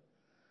answer.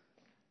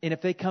 And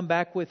if they come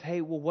back with,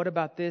 hey, well, what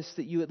about this?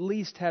 That you at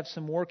least have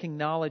some working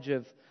knowledge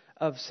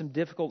of some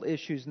difficult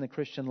issues in the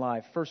Christian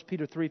life. 1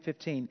 Peter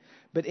 3:15,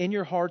 but in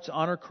your hearts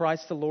honor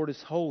Christ the Lord as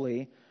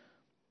holy,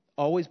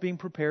 always being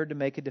prepared to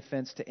make a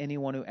defense to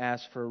anyone who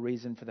asks for a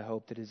reason for the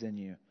hope that is in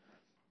you.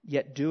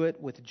 Yet do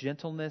it with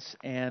gentleness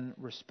and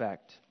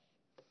respect.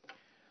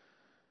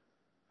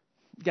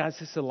 Guys,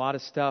 this is a lot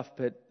of stuff,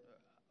 but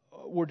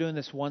we're doing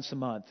this once a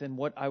month. And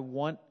what I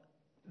want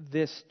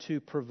this to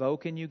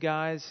provoke in you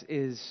guys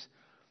is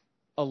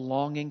a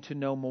longing to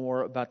know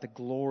more about the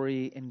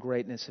glory and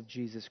greatness of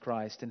Jesus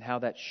Christ and how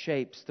that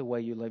shapes the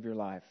way you live your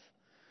life.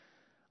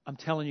 I'm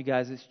telling you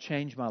guys, it's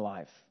changed my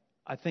life.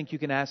 I think you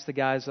can ask the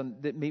guys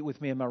that meet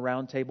with me in my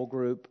roundtable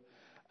group.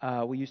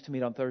 We used to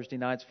meet on Thursday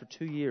nights for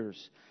 2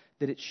 years.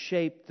 That it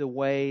shaped the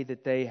way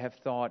that they have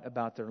thought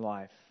about their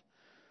life.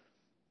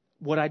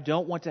 What I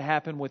don't want to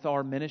happen with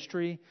our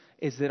ministry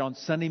is that on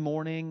Sunday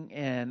morning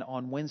and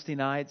on Wednesday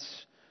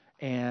nights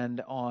and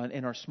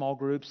in our small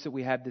groups that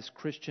we have this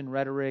Christian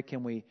rhetoric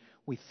and we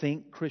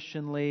think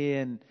Christianly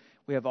and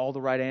we have all the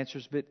right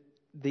answers, but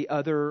the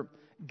other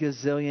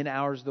gazillion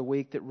hours of the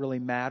week that really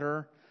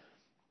matter,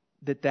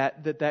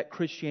 that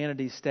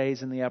Christianity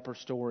stays in the upper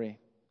story.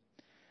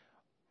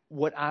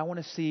 What I want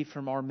to see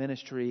from our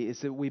ministry is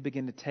that we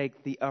begin to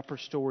take the upper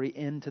story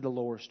into the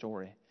lower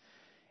story.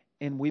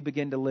 And we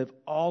begin to live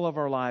all of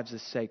our lives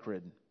as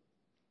sacred.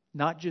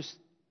 Not just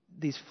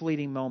these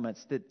fleeting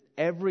moments. That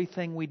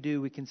everything we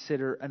do, we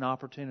consider an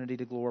opportunity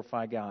to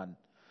glorify God.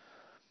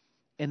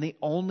 And the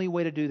only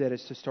way to do that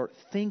is to start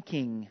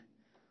thinking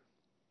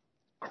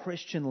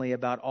Christianly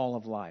about all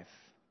of life.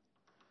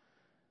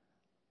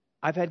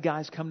 I've had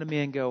guys come to me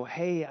and go,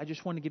 hey, I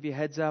just want to give you a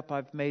heads up.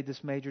 I've made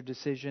this major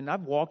decision.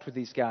 I've walked with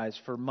these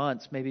guys for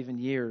months, maybe even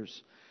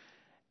years.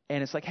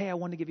 And it's like, hey, I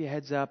want to give you a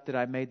heads up that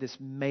I made this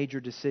major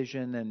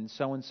decision, and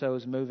so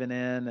is moving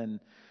in,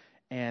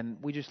 and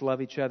we just love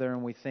each other,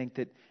 and we think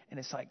that, and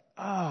it's like,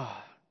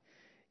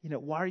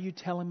 why are you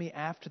telling me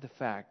after the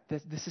fact?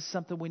 This is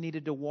something we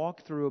needed to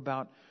walk through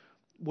about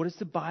what does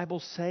the Bible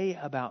say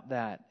about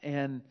that?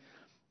 And,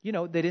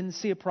 they didn't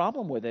see a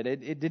problem with it.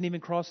 It didn't even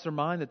cross their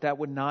mind that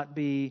would not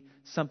be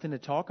something to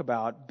talk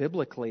about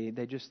biblically.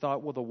 They just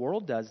thought, well, the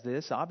world does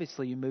this.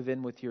 Obviously, you move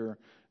in with your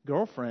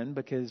girlfriend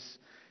because,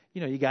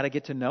 you got to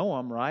get to know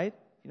them, right?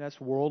 That's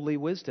worldly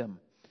wisdom.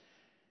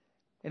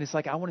 And it's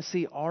like, I want to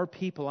see our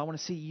people, I want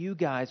to see you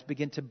guys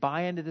begin to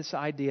buy into this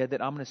idea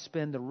that I'm going to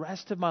spend the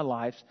rest of my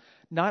life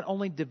not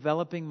only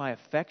developing my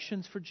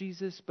affections for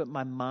Jesus, but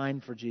my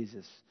mind for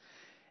Jesus.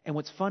 And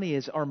what's funny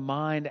is our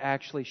mind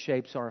actually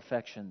shapes our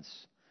affections.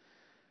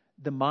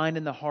 The mind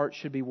and the heart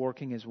should be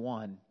working as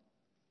one.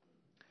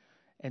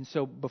 And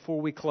so before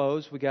we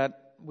close, we got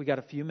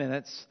a few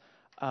minutes.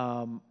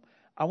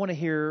 I want to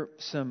hear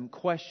some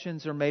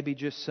questions, or maybe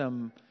just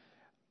some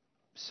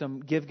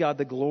give God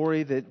the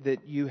glory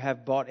that you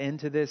have bought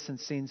into this and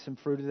seen some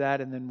fruit of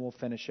that, and then we'll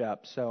finish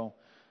up. So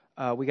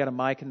we got a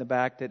mic in the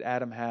back that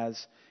Adam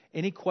has.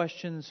 Any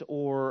questions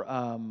or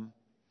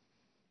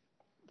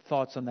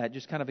thoughts on that?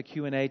 Just kind of a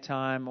Q&A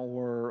time,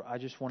 or I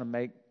just want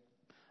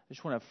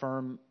to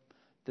affirm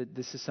that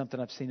this is something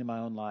I've seen in my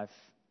own life.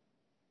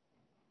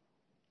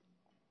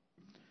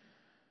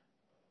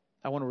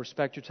 I want to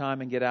respect your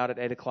time and get out at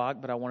 8 o'clock,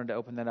 but I wanted to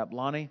open that up.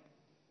 Lonnie?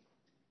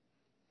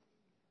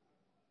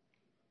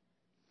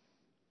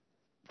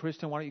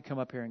 Kristen, why don't you come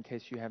up here in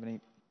case you have any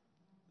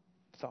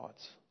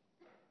thoughts?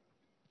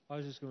 I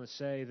was just going to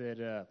say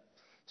that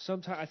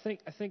sometimes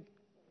I think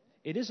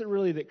it isn't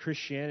really that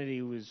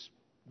Christianity was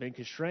been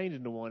constrained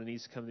into one and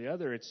needs to come to the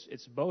other.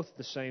 It's both at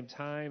the same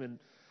time. And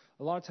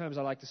a lot of times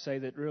I like to say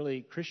that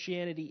really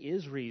Christianity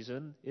is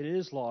reason, it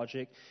is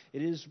logic,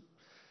 it is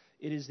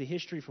the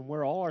history from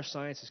where all our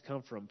science has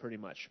come from, pretty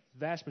much. The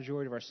vast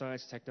majority of our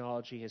science and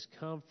technology has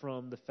come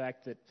from the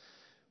fact that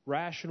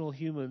rational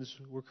humans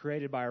were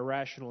created by a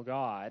rational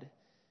God.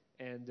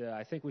 And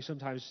I think we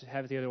sometimes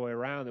have it the other way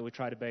around, that we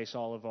try to base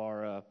all of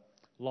our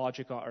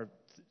logic or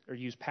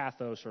use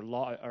pathos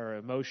or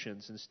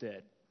emotions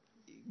instead.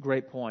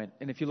 Great point.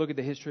 And if you look at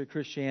the history of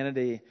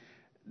Christianity,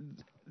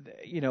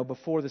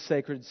 before the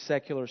sacred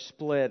secular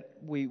split,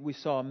 we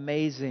saw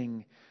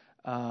amazing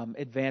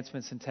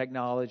advancements in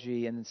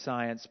technology and in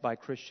science by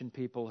Christian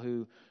people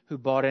who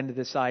bought into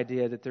this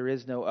idea that there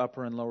is no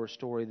upper and lower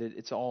story, that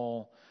it's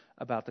all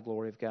about the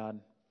glory of God.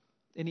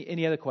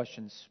 Any other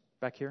questions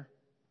back here?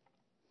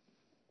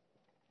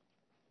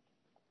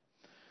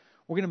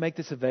 We're going to make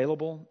this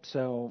available,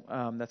 so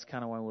that's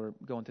kind of why we're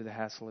going through the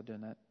hassle of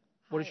doing that.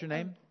 What is your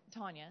name?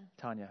 Tanya.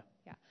 Tanya.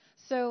 Yeah.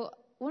 So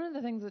one of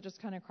the things that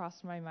just kind of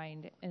crossed my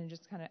mind and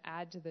just kind of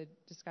add to the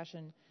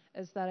discussion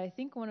is that I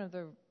think one of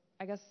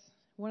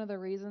the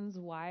reasons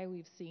why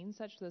we've seen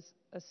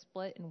a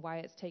split and why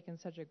it's taken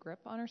such a grip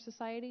on our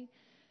society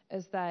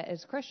is that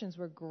as Christians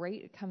we're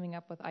great at coming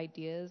up with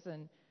ideas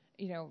and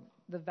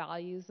the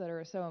values that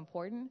are so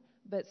important,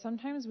 but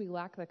sometimes we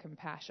lack the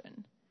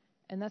compassion.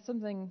 And that's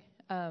something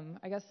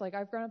I guess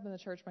I've grown up in the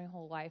church my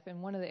whole life,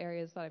 and one of the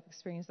areas that I've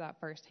experienced that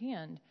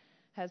firsthand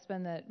has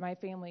been that my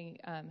family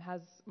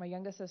has my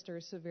youngest sister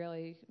is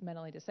severely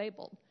mentally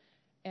disabled.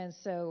 And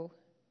so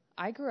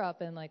I grew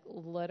up in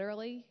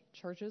literally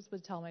churches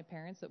would tell my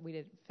parents that we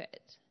didn't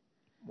fit.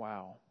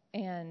 Wow.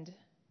 And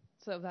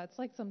so that's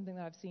something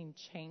that I've seen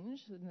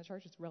change in the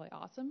church. It's really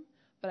awesome.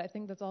 But I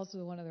think that's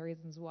also one of the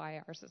reasons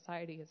why our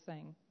society is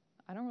saying,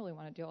 I don't really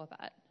want to deal with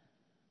that.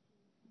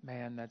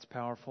 Man, that's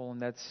powerful,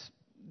 and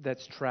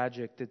that's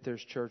tragic that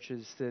there's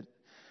churches that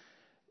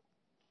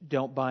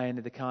don't buy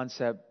into the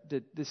concept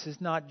that this is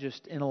not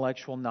just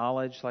intellectual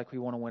knowledge like we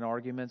want to win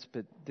arguments,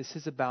 but this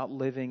is about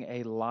living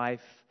a life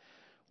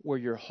where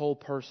your whole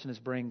person is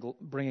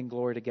bringing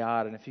glory to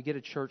God. And if you get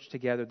a church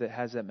together that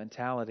has that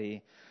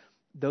mentality,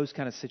 those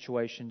kind of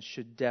situations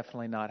should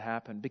definitely not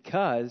happen,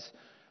 because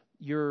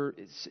your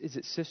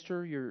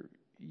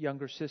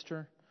younger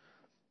sister,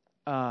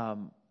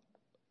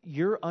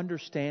 your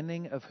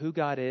understanding of who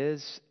God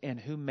is and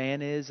who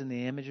man is in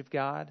the image of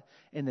God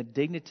and the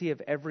dignity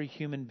of every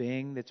human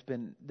being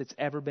that's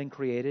ever been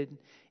created,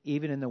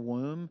 even in the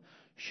womb,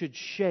 should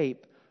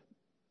shape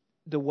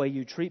the way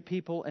you treat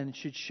people and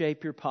should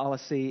shape your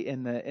policy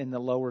in the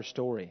lower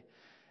story.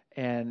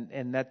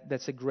 And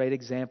that's a great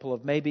example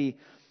of maybe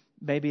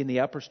in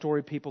the upper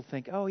story people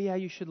think, oh yeah,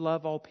 you should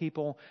love all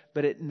people,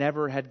 but it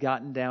never had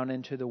gotten down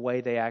into the way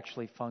they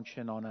actually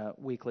function on a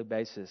weekly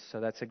basis. So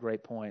that's a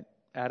great point.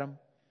 Adam?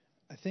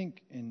 I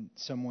think in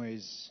some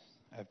ways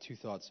I have two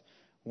thoughts.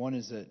 One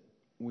is that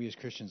we as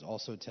Christians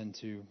also tend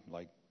to,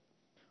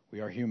 we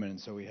are human, and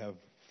so we have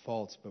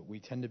faults, but we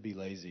tend to be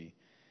lazy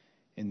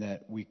in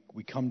that we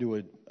come to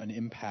an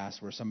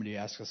impasse where somebody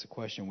asks us a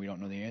question we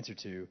don't know the answer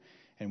to,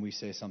 and we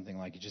say something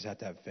like, you just have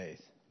to have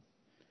faith,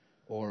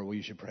 or well,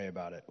 you should pray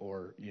about it,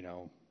 or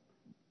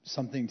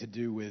something to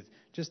do with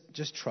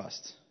just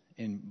trust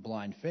in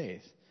blind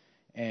faith.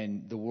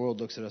 And the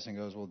world looks at us and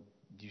goes, well,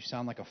 you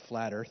sound like a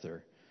flat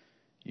earther.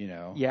 you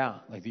know? Yeah.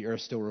 Like the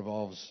earth still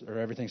revolves, or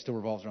everything still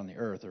revolves around the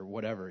earth, or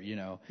whatever, you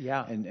know?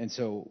 Yeah. And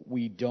so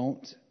we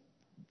don't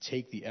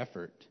take the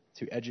effort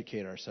to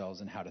educate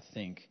ourselves in how to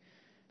think,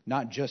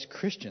 not just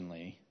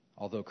Christianly,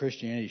 although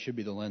Christianity should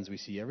be the lens we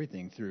see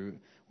everything through.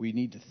 We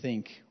need to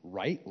think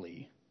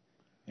rightly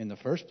in the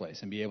first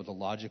place and be able to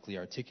logically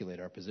articulate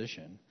our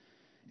position.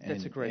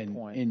 That's a great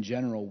point. In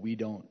general, we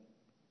don't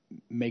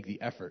make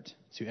the effort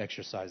to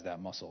exercise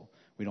that muscle.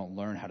 We don't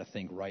learn how to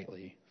think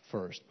rightly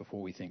first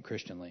before we think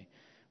Christianly.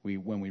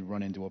 When we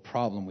run into a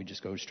problem, we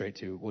just go straight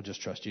to, we'll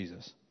just trust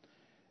Jesus.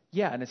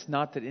 Yeah, and it's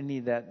not that any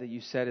of that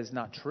you said is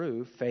not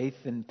true. Faith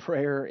and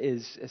prayer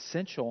is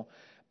essential.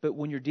 But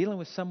when you're dealing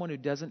with someone who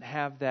doesn't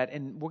have that,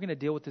 and we're going to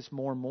deal with this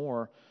more and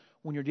more,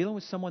 when you're dealing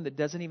with someone that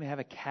doesn't even have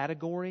a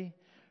category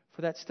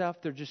for that stuff,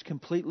 they're just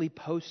completely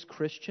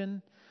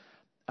post-Christian,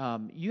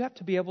 you have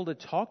to be able to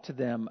talk to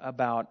them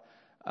about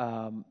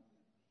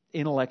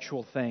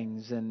intellectual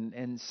things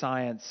and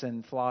science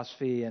and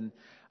philosophy. And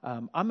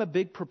I'm a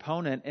big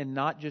proponent in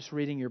not just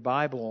reading your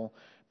Bible,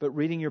 but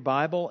reading your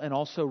Bible and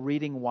also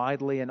reading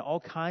widely in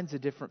all kinds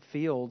of different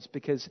fields,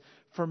 because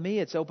for me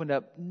it's opened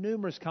up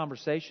numerous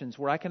conversations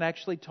where I can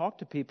actually talk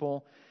to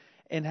people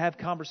and have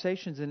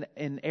conversations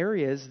in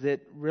areas that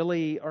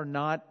really are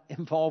not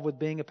involved with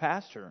being a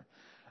pastor.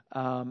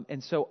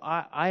 And so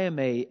I am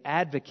a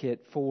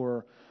advocate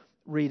for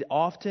read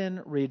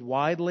often, read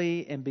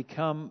widely, and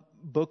become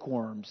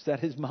bookworms.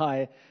 That is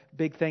my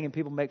big thing, and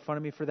people make fun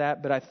of me for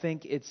that, but I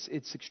think it's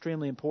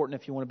extremely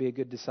important if you want to be a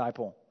good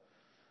disciple.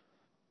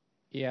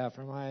 Yeah,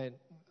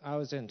 I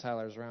was in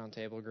Tyler's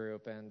Roundtable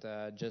group and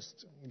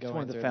just going through It's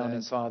one of the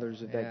founding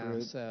fathers of that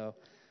group. So,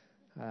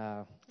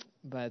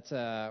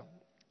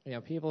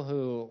 people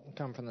who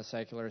come from the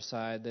secular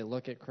side, they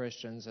look at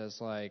Christians as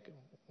like,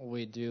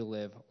 we do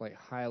live like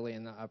highly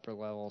in the upper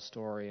level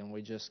story, and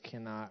we just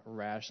cannot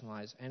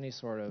rationalize any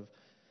sort of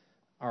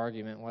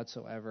argument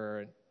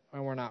whatsoever,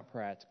 and we're not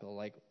practical.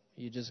 Like,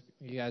 you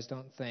guys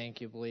don't think,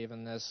 you believe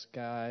in this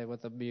guy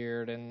with a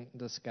beard and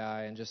this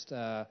guy, and just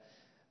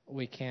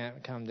we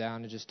can't come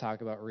down and just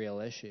talk about real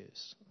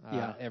issues.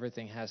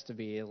 Everything has to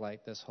be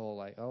like this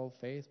whole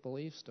faith,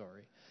 belief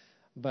story.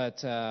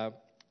 But,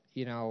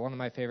 one of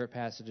my favorite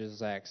passages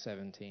is Acts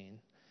 17,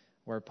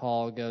 where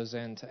Paul goes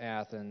into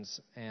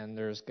Athens and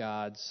there's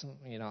gods,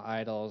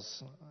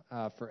 idols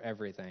for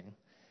everything.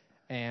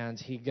 And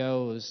he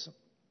goes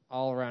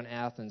all around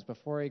Athens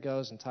before he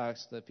goes and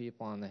talks to the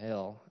people on the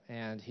hill,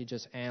 and he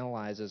just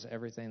analyzes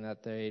everything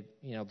that they,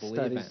 believe in.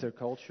 Studies their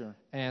culture.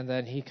 And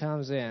then he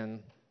comes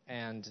in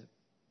and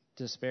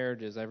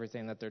disparages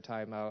everything that they're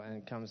talking about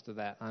and comes to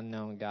that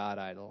unknown God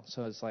idol.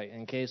 So it's like,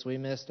 in case we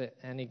missed it,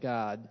 any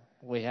God,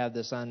 we have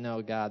this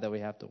unknown God that we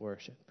have to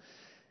worship.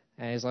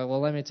 And he's like,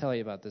 well, let me tell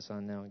you about this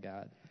unknown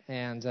God.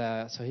 And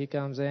so he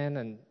comes in,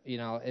 and,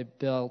 it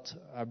built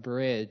a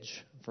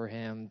bridge for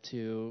him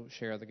to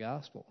share the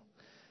gospel.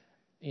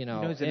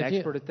 Who's an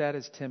expert at that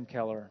is Tim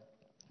Keller.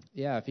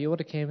 Yeah, if he would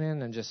have came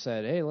in and just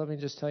said, hey, let me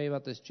just tell you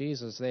about this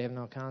Jesus, they have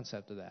no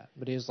concept of that.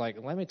 But he was like,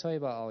 let me tell you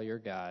about all your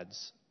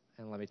gods,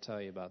 and let me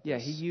tell you about this. Yeah,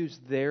 he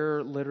used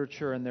their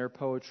literature and their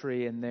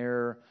poetry and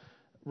their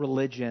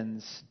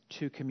religions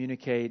to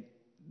communicate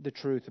the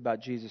truth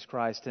about Jesus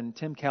Christ. And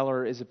Tim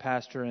Keller is a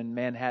pastor in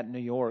Manhattan, New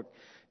York,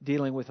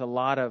 dealing with a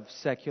lot of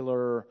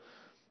secular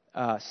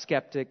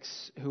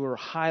skeptics who are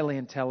highly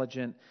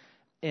intelligent.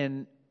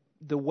 And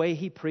the way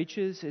he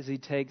preaches is he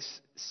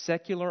takes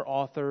secular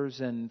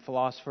authors and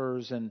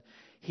philosophers and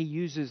he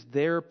uses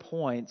their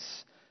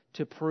points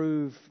to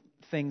prove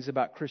things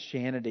about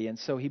Christianity. And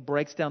so he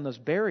breaks down those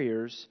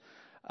barriers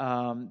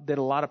that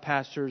a lot of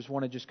pastors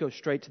want to just go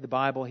straight to the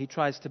Bible. He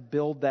tries to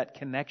build that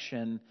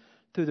connection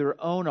through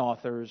their own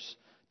authors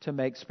to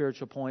make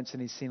spiritual points,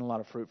 and he's seen a lot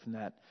of fruit from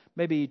that.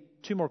 Maybe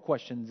two more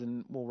questions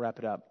and we'll wrap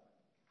it up.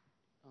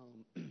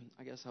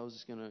 I guess I was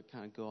just going to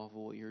kind of go off of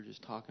what you were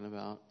just talking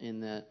about,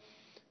 in that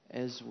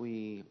as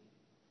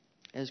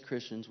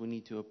Christians, we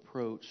need to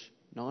approach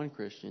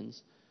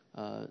non-Christians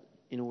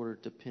in order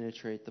to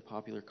penetrate the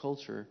popular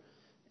culture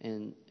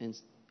and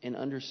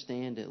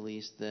understand at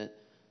least that,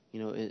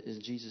 as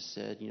Jesus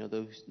said,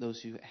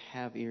 those who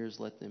have ears,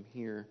 let them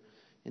hear,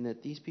 and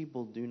that these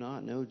people do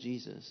not know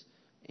Jesus,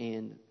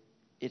 and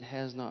it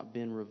has not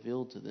been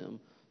revealed to them.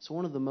 So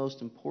one of the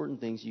most important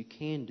things you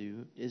can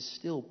do is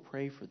still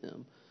pray for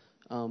them,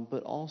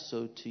 but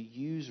also to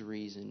use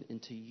reason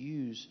and to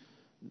use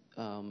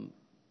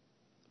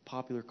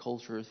popular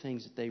culture or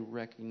things that they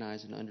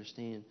recognize and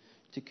understand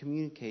to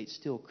communicate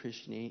still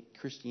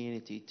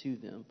Christianity to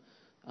them.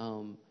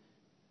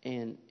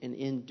 And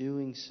in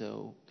doing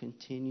so,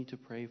 continue to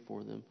pray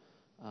for them,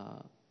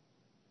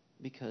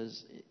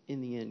 because in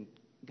the end,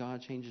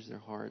 God changes their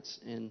hearts,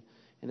 and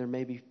there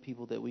may be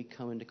people that we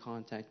come into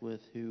contact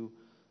with who,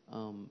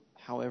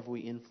 however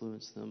we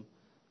influence them,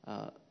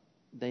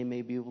 they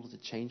may be able to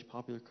change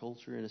popular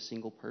culture in a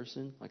single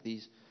person, like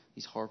these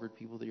Harvard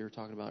people that you were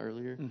talking about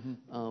earlier.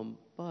 Mm-hmm.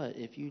 But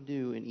if you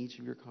do in each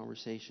of your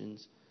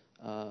conversations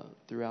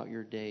throughout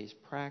your days,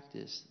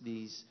 practice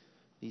these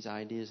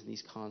ideas and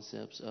these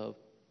concepts of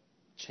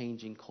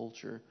changing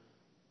culture,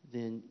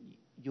 then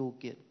you'll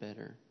get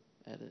better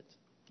at it.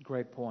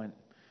 Great point.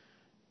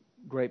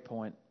 Great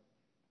point.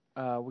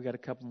 We got a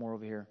couple more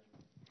over here.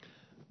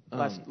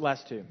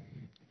 Last two.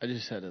 I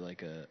just had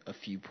a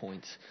few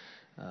points.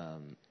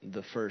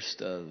 The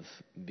first of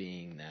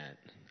being that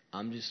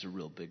I'm just a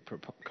real big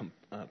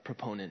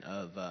proponent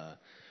of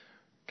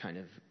kind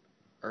of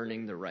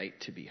earning the right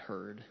to be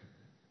heard,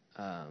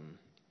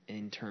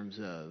 in terms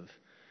of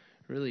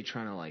really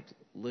trying to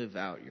live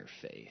out your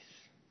faith,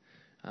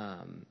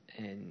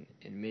 and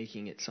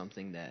making it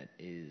something that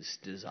is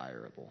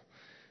desirable,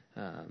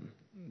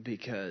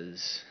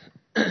 because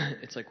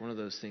it's one of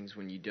those things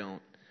when you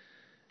don't.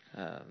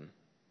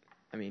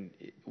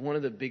 One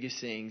of the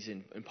biggest things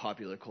in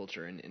popular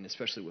culture, and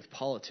especially with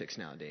politics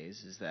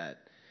nowadays, is that,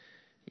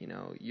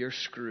 you're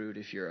screwed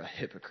if you're a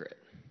hypocrite,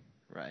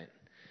 right?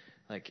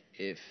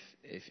 If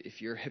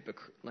you're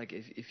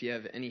if you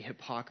have any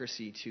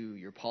hypocrisy to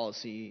your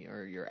policy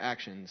or your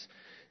actions,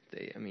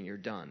 you're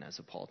done as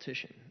a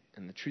politician.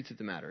 And the truth of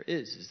the matter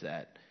is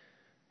that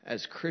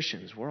as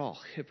Christians, we're all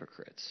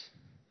hypocrites,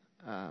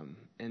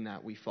 in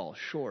that we fall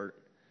short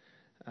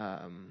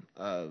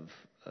of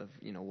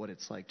what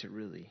it's like to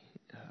really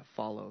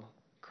follow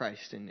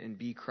Christ and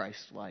be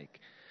Christ-like.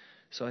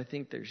 So I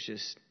think there's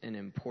just an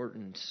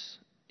importance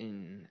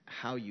in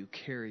how you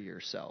carry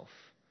yourself,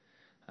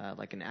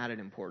 an added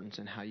importance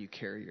in how you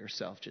carry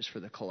yourself, just for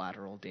the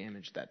collateral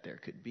damage that there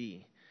could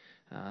be,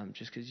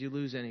 just because you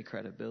lose any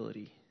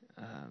credibility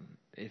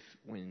if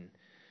when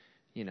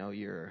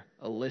you're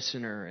a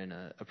listener and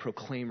a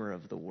proclaimer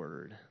of the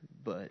word,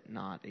 but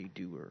not a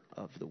doer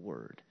of the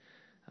word.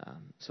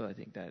 So I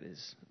think that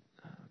is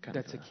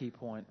That's a key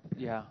point.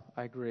 Yeah,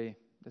 I agree.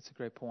 That's a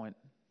great point.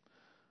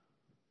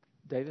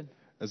 David?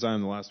 As I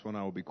am the last one,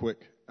 I will be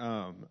quick.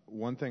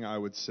 One thing I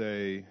would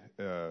say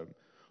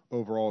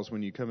overall is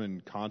when you come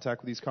in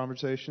contact with these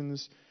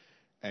conversations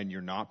and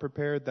you're not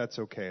prepared, that's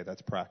okay.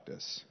 That's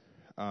practice.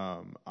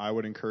 I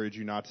would encourage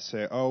you not to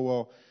say, oh,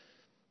 well,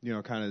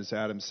 kind of as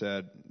Adam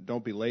said,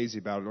 don't be lazy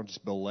about it. Don't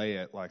just belay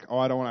it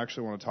I don't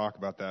actually want to talk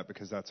about that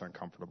because that's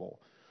uncomfortable.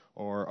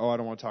 Or, I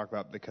don't want to talk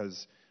about it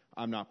because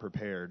I'm not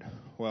prepared.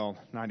 Well,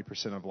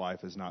 90% of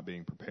life is not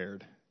being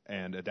prepared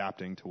and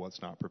adapting to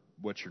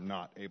what you're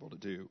not able to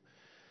do.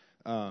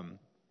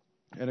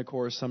 And of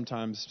course,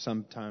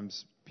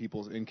 sometimes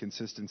people's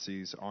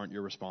inconsistencies aren't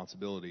your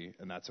responsibility,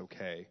 and that's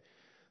okay.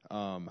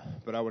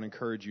 But I would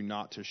encourage you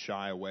not to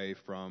shy away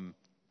from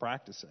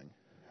practicing.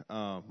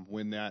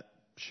 When that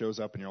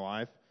shows up in your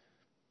life,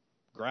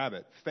 grab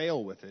it,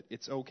 fail with it.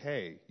 It's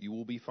okay. You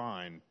will be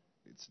fine.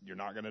 You're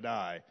not going to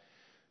die.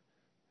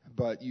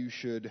 But you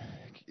should,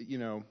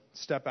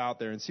 step out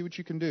there and see what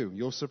you can do.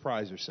 You'll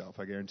surprise yourself.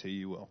 I guarantee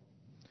you will.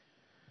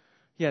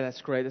 Yeah,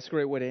 that's great. That's a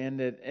great way to end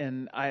it.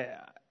 And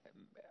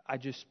I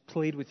just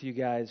plead with you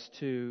guys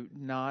to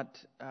not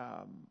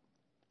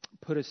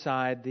put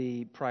aside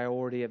the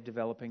priority of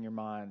developing your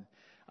mind.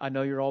 I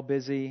know you're all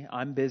busy.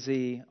 I'm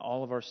busy.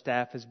 All of our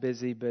staff is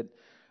busy. But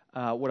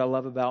what I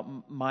love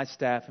about my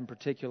staff in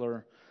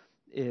particular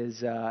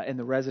is, and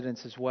the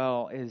residents as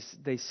well, is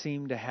they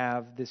seem to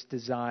have this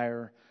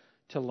desire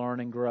to learn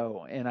and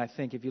grow. And I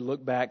think if you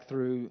look back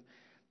through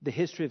the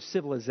history of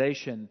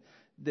civilization,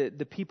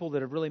 the people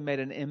that have really made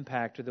an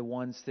impact are the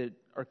ones that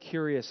are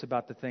curious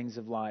about the things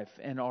of life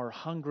and are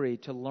hungry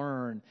to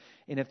learn.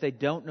 And if they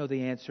don't know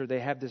the answer,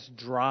 they have this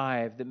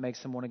drive that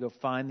makes them want to go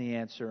find the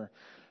answer.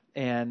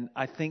 And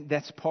I think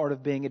that's part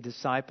of being a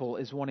disciple,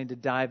 is wanting to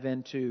dive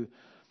into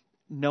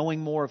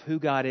knowing more of who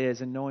God is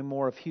and knowing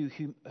more of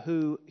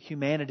who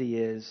humanity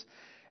is,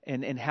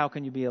 and how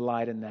can you be a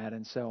light in that.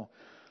 And so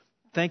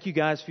thank you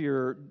guys for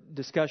your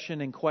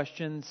discussion and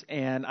questions.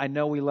 And I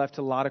know we left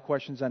a lot of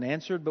questions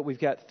unanswered, but we've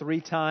got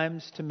 3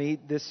 times to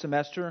meet this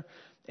semester.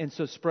 And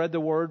so spread the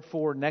word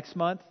for next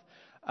month.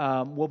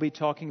 We'll be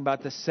talking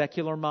about the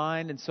secular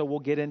mind. And so we'll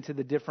get into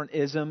the different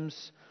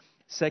isms,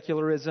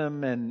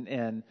 secularism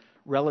and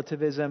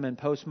relativism and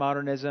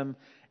postmodernism.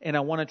 And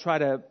I want to try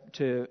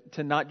to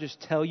not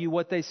just tell you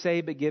what they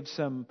say, but give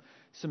some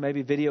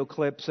maybe video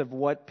clips of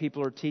what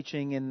people are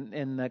teaching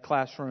in the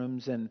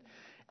classrooms.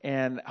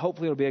 And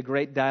hopefully it'll be a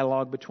great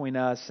dialogue between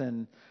us.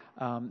 And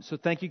so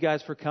thank you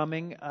guys for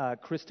coming.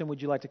 Kristen,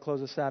 would you like to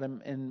close us out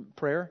in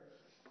prayer?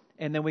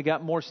 And then we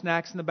got more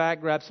snacks in the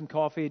back. Grab some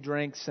coffee,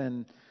 drinks,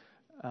 and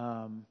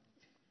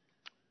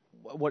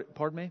what?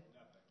 Pardon me?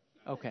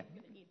 Okay.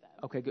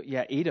 Okay, good.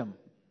 Yeah, eat them.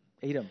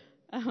 Eat them.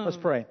 Let's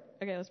pray.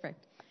 Okay, let's pray.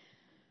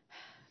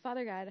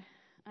 Father God,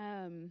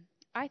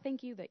 I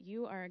thank you that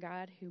you are a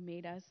God who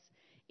made us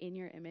in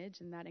your image,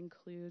 and that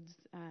includes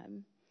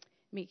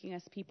making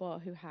us people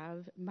who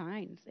have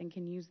minds and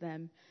can use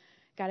them.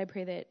 God, I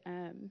pray that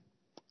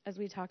as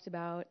we talked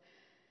about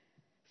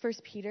 1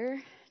 Peter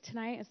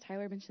tonight, as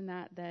Tyler mentioned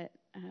that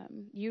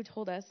you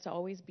told us to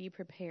always be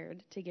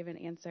prepared to give an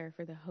answer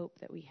for the hope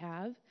that we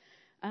have.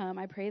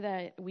 I pray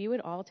that we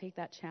would all take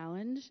that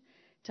challenge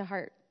to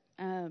heart,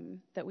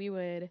 that we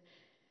would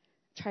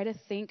try to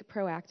think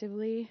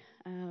proactively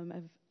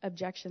of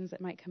objections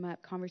that might come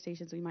up,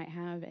 conversations we might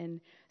have,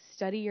 and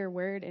study your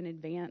word in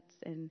advance,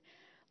 and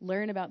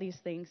learn about these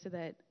things so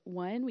that,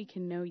 one, we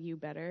can know you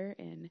better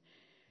and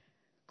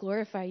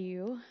glorify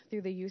you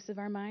through the use of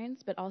our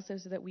minds, but also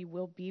so that we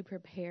will be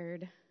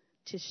prepared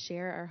to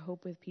share our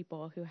hope with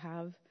people who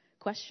have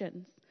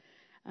questions.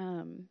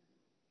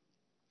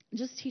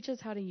 Just teach us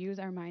how to use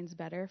our minds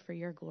better for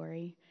your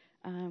glory,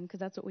 because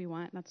that's what we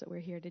want. That's what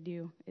we're here to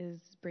do, is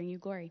bring you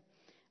glory.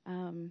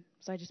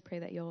 So I just pray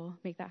that you'll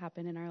make that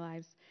happen in our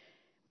lives.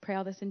 Pray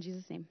all this in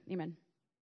Jesus' name. Amen.